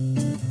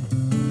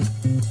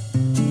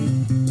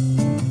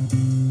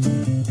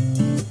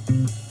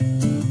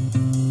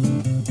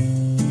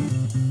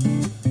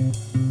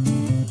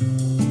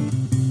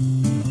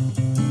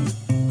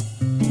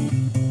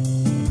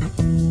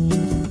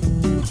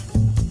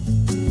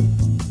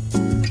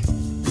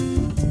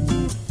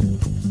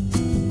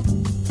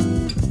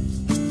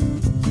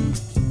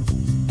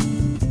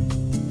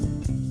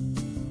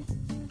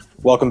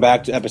 Welcome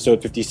back to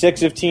episode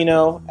 56 of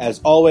Tino. As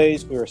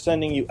always, we are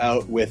sending you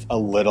out with a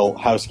little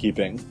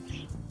housekeeping.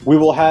 We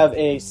will have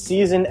a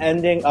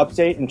season-ending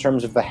update in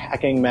terms of the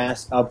Hacking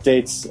Mass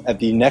updates at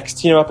the next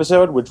Tino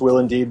episode, which will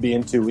indeed be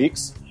in 2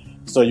 weeks.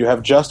 So you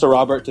have just a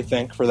Robert to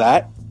thank for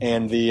that.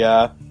 And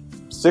the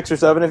 6 or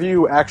 7 of you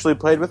who actually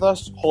played with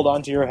us, hold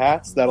on to your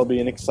hats. That'll be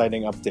an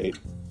exciting update.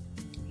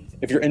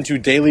 If you're into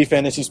daily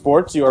fantasy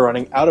sports, you are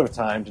running out of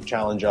time to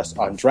challenge us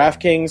on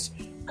DraftKings.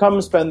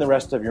 Come spend the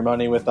rest of your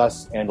money with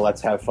us, and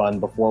let's have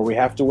fun before we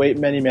have to wait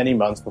many, many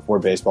months before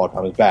baseball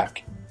comes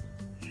back.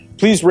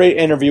 Please rate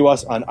and review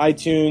us on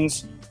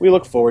iTunes. We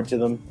look forward to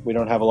them. We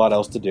don't have a lot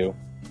else to do.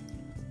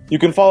 You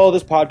can follow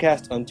this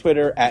podcast on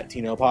Twitter at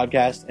Tino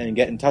Podcast and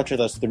get in touch with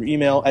us through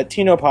email at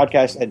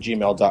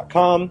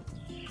tinopodcast@gmail.com.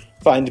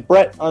 Find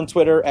Brett on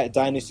Twitter at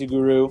Dynasty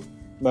Guru,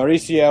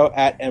 Mauricio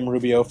at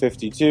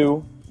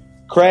mrubio52,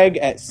 Craig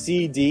at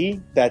CD,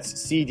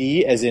 that's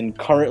CD as in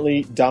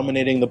currently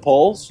dominating the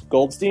polls,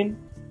 Goldstein.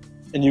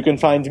 And you can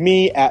find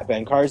me at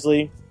Ben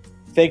Carsley.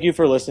 Thank you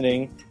for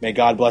listening. May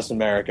God bless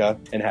America,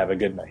 and have a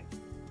good night.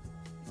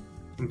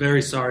 I'm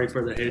very sorry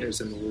for the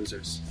haters and the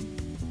losers.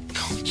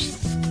 Oh,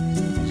 Jesus.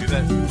 Do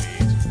that, please.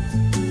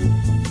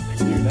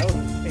 Dude, that was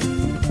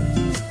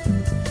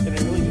in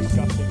a really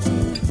disgusting way.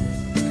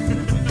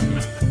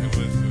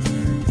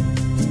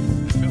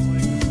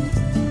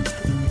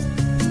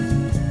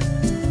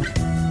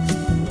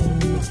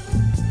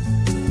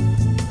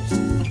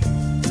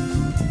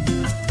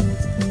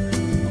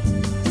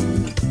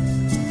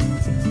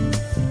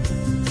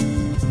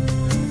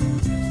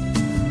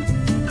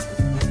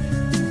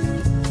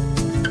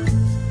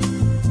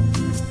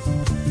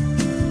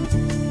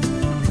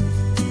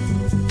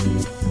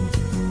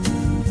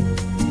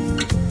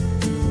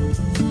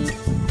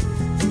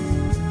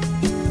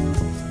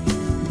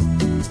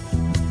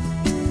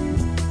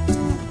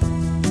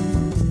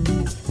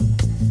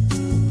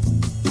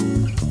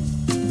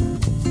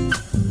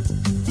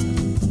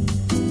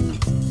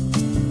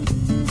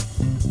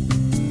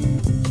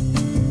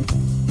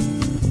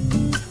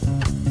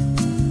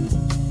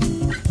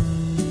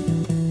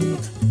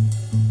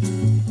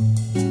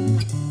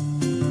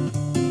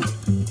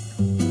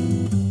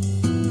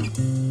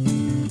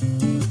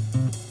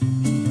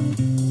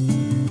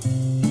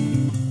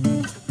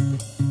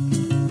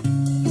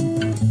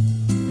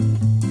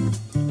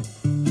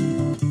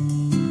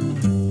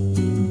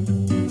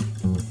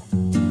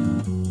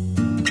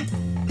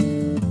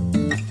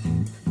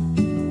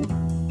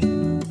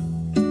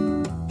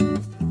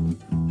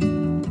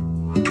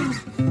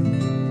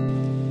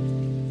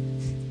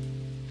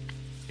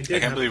 I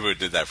can't believe we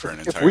did that for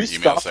an If entire we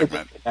email stop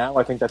segment. it now,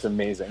 I think that's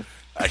amazing.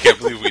 I can't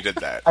believe we did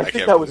that. I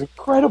think that was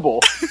incredible.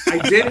 I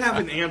did have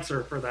an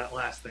answer for that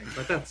last thing,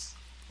 but that's...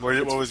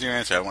 What was your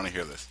answer? I want to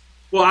hear this.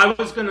 Well, I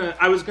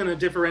was gonna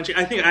differentiate.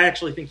 I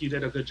actually think you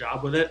did a good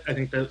job with it. I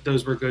think that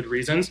those were good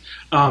reasons.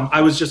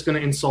 I was just gonna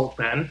insult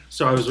Ben,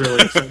 so I was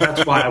really so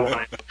that's why I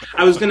wanted.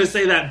 I was gonna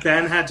say that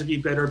Ben had to be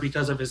bitter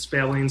because of his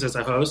failings as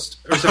a host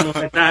or something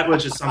like that,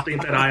 which is something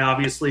that I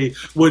obviously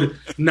would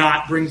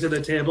not bring to the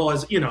table.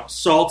 As you know,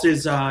 salt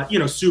is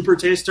super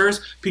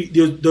tasters.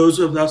 Those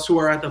of us who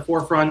are at the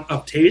forefront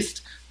of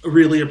taste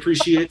really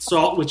appreciate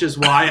salt, which is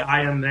why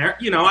I am there.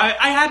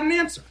 I had an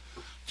answer.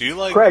 Do you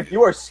like Craig?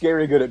 You are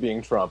scary good at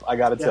being Trump. I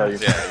got to tell you.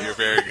 Yeah, you're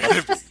very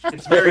good.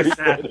 It's very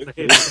sad. Good at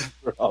being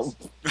Trump.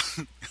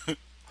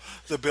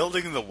 The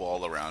building the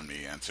wall around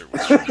me answer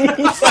was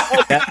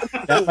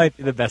That might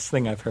be the best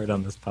thing I've heard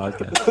on this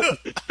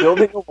podcast.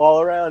 Building a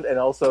wall around, and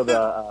also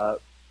the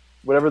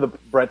whatever the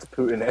Brett's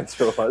Putin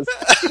answer was.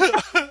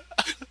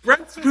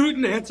 Brett's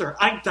Putin answer.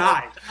 I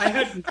died. I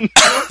had no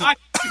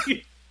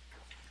idea.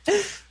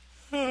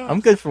 I'm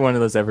good for one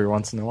of those every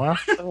once in a while.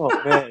 Oh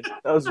man,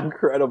 that was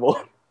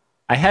incredible.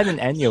 I had an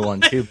Enya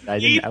one too,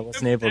 but I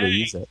wasn't able to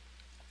use it.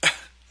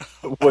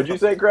 What'd you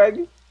say,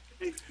 Craig?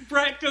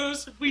 Brett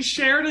goes, we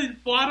shared a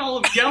bottle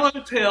of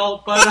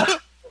Yellowtail,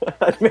 but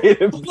I made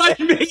him I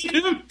made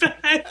him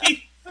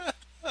pay.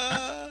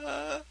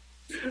 That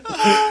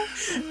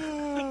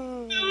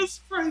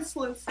was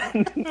priceless.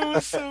 That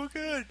was so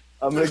good.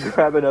 I'm going to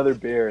grab another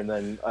beer, and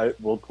then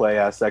we'll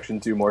play Section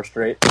 2 more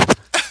straight.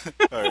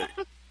 All right.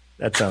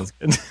 That sounds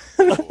good.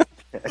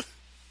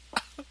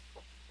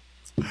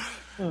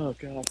 Oh,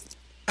 God.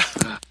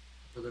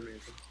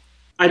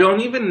 I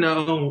don't even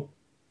know.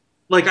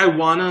 Like, I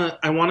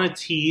wanna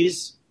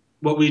tease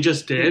what we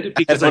just did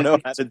because I don't know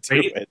think how it's to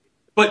do great, it.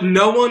 but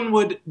no one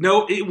would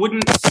know. It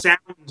wouldn't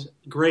sound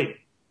great.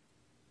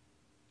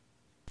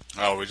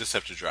 Oh, we just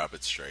have to drop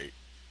it straight.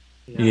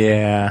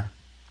 Yeah.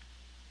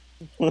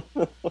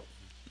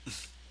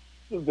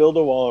 Build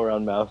a wall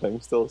around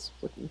mouthing. Still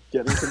fucking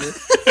getting to me.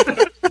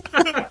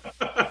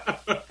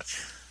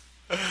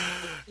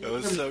 That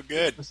was so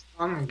good. It's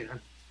on again.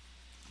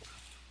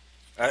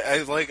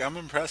 I'm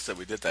impressed that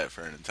we did that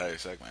for an entire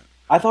segment.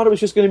 I thought it was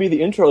just going to be the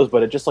intros,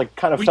 but it just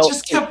kind of We felt.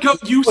 just kept going.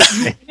 You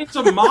it's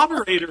a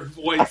moderator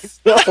voice.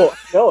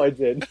 No, I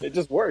did. It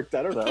just worked.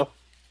 I don't know.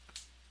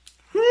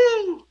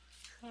 Woo!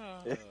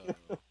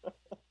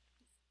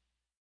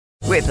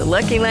 With the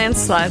Lucky Land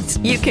Slots,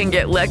 you can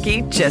get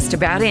lucky just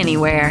about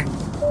anywhere.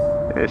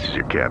 This is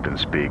your captain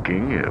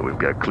speaking. We've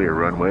got clear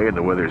runway and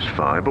the weather's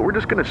fine, but we're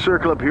just going to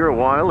circle up here a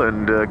while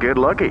and get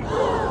lucky.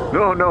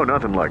 No,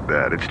 nothing like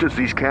that. It's just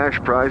these cash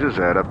prizes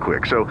add up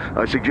quick. So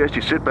I suggest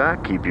you sit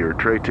back, keep your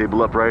tray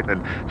table upright,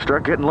 and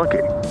start getting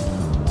lucky.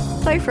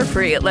 Play for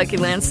free at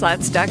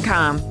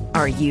LuckyLandSlots.com.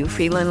 Are you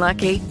feeling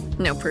lucky?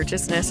 No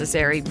purchase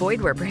necessary.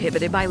 Void where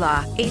prohibited by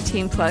law.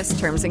 18+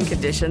 terms and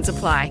conditions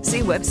apply.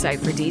 See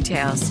website for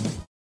details.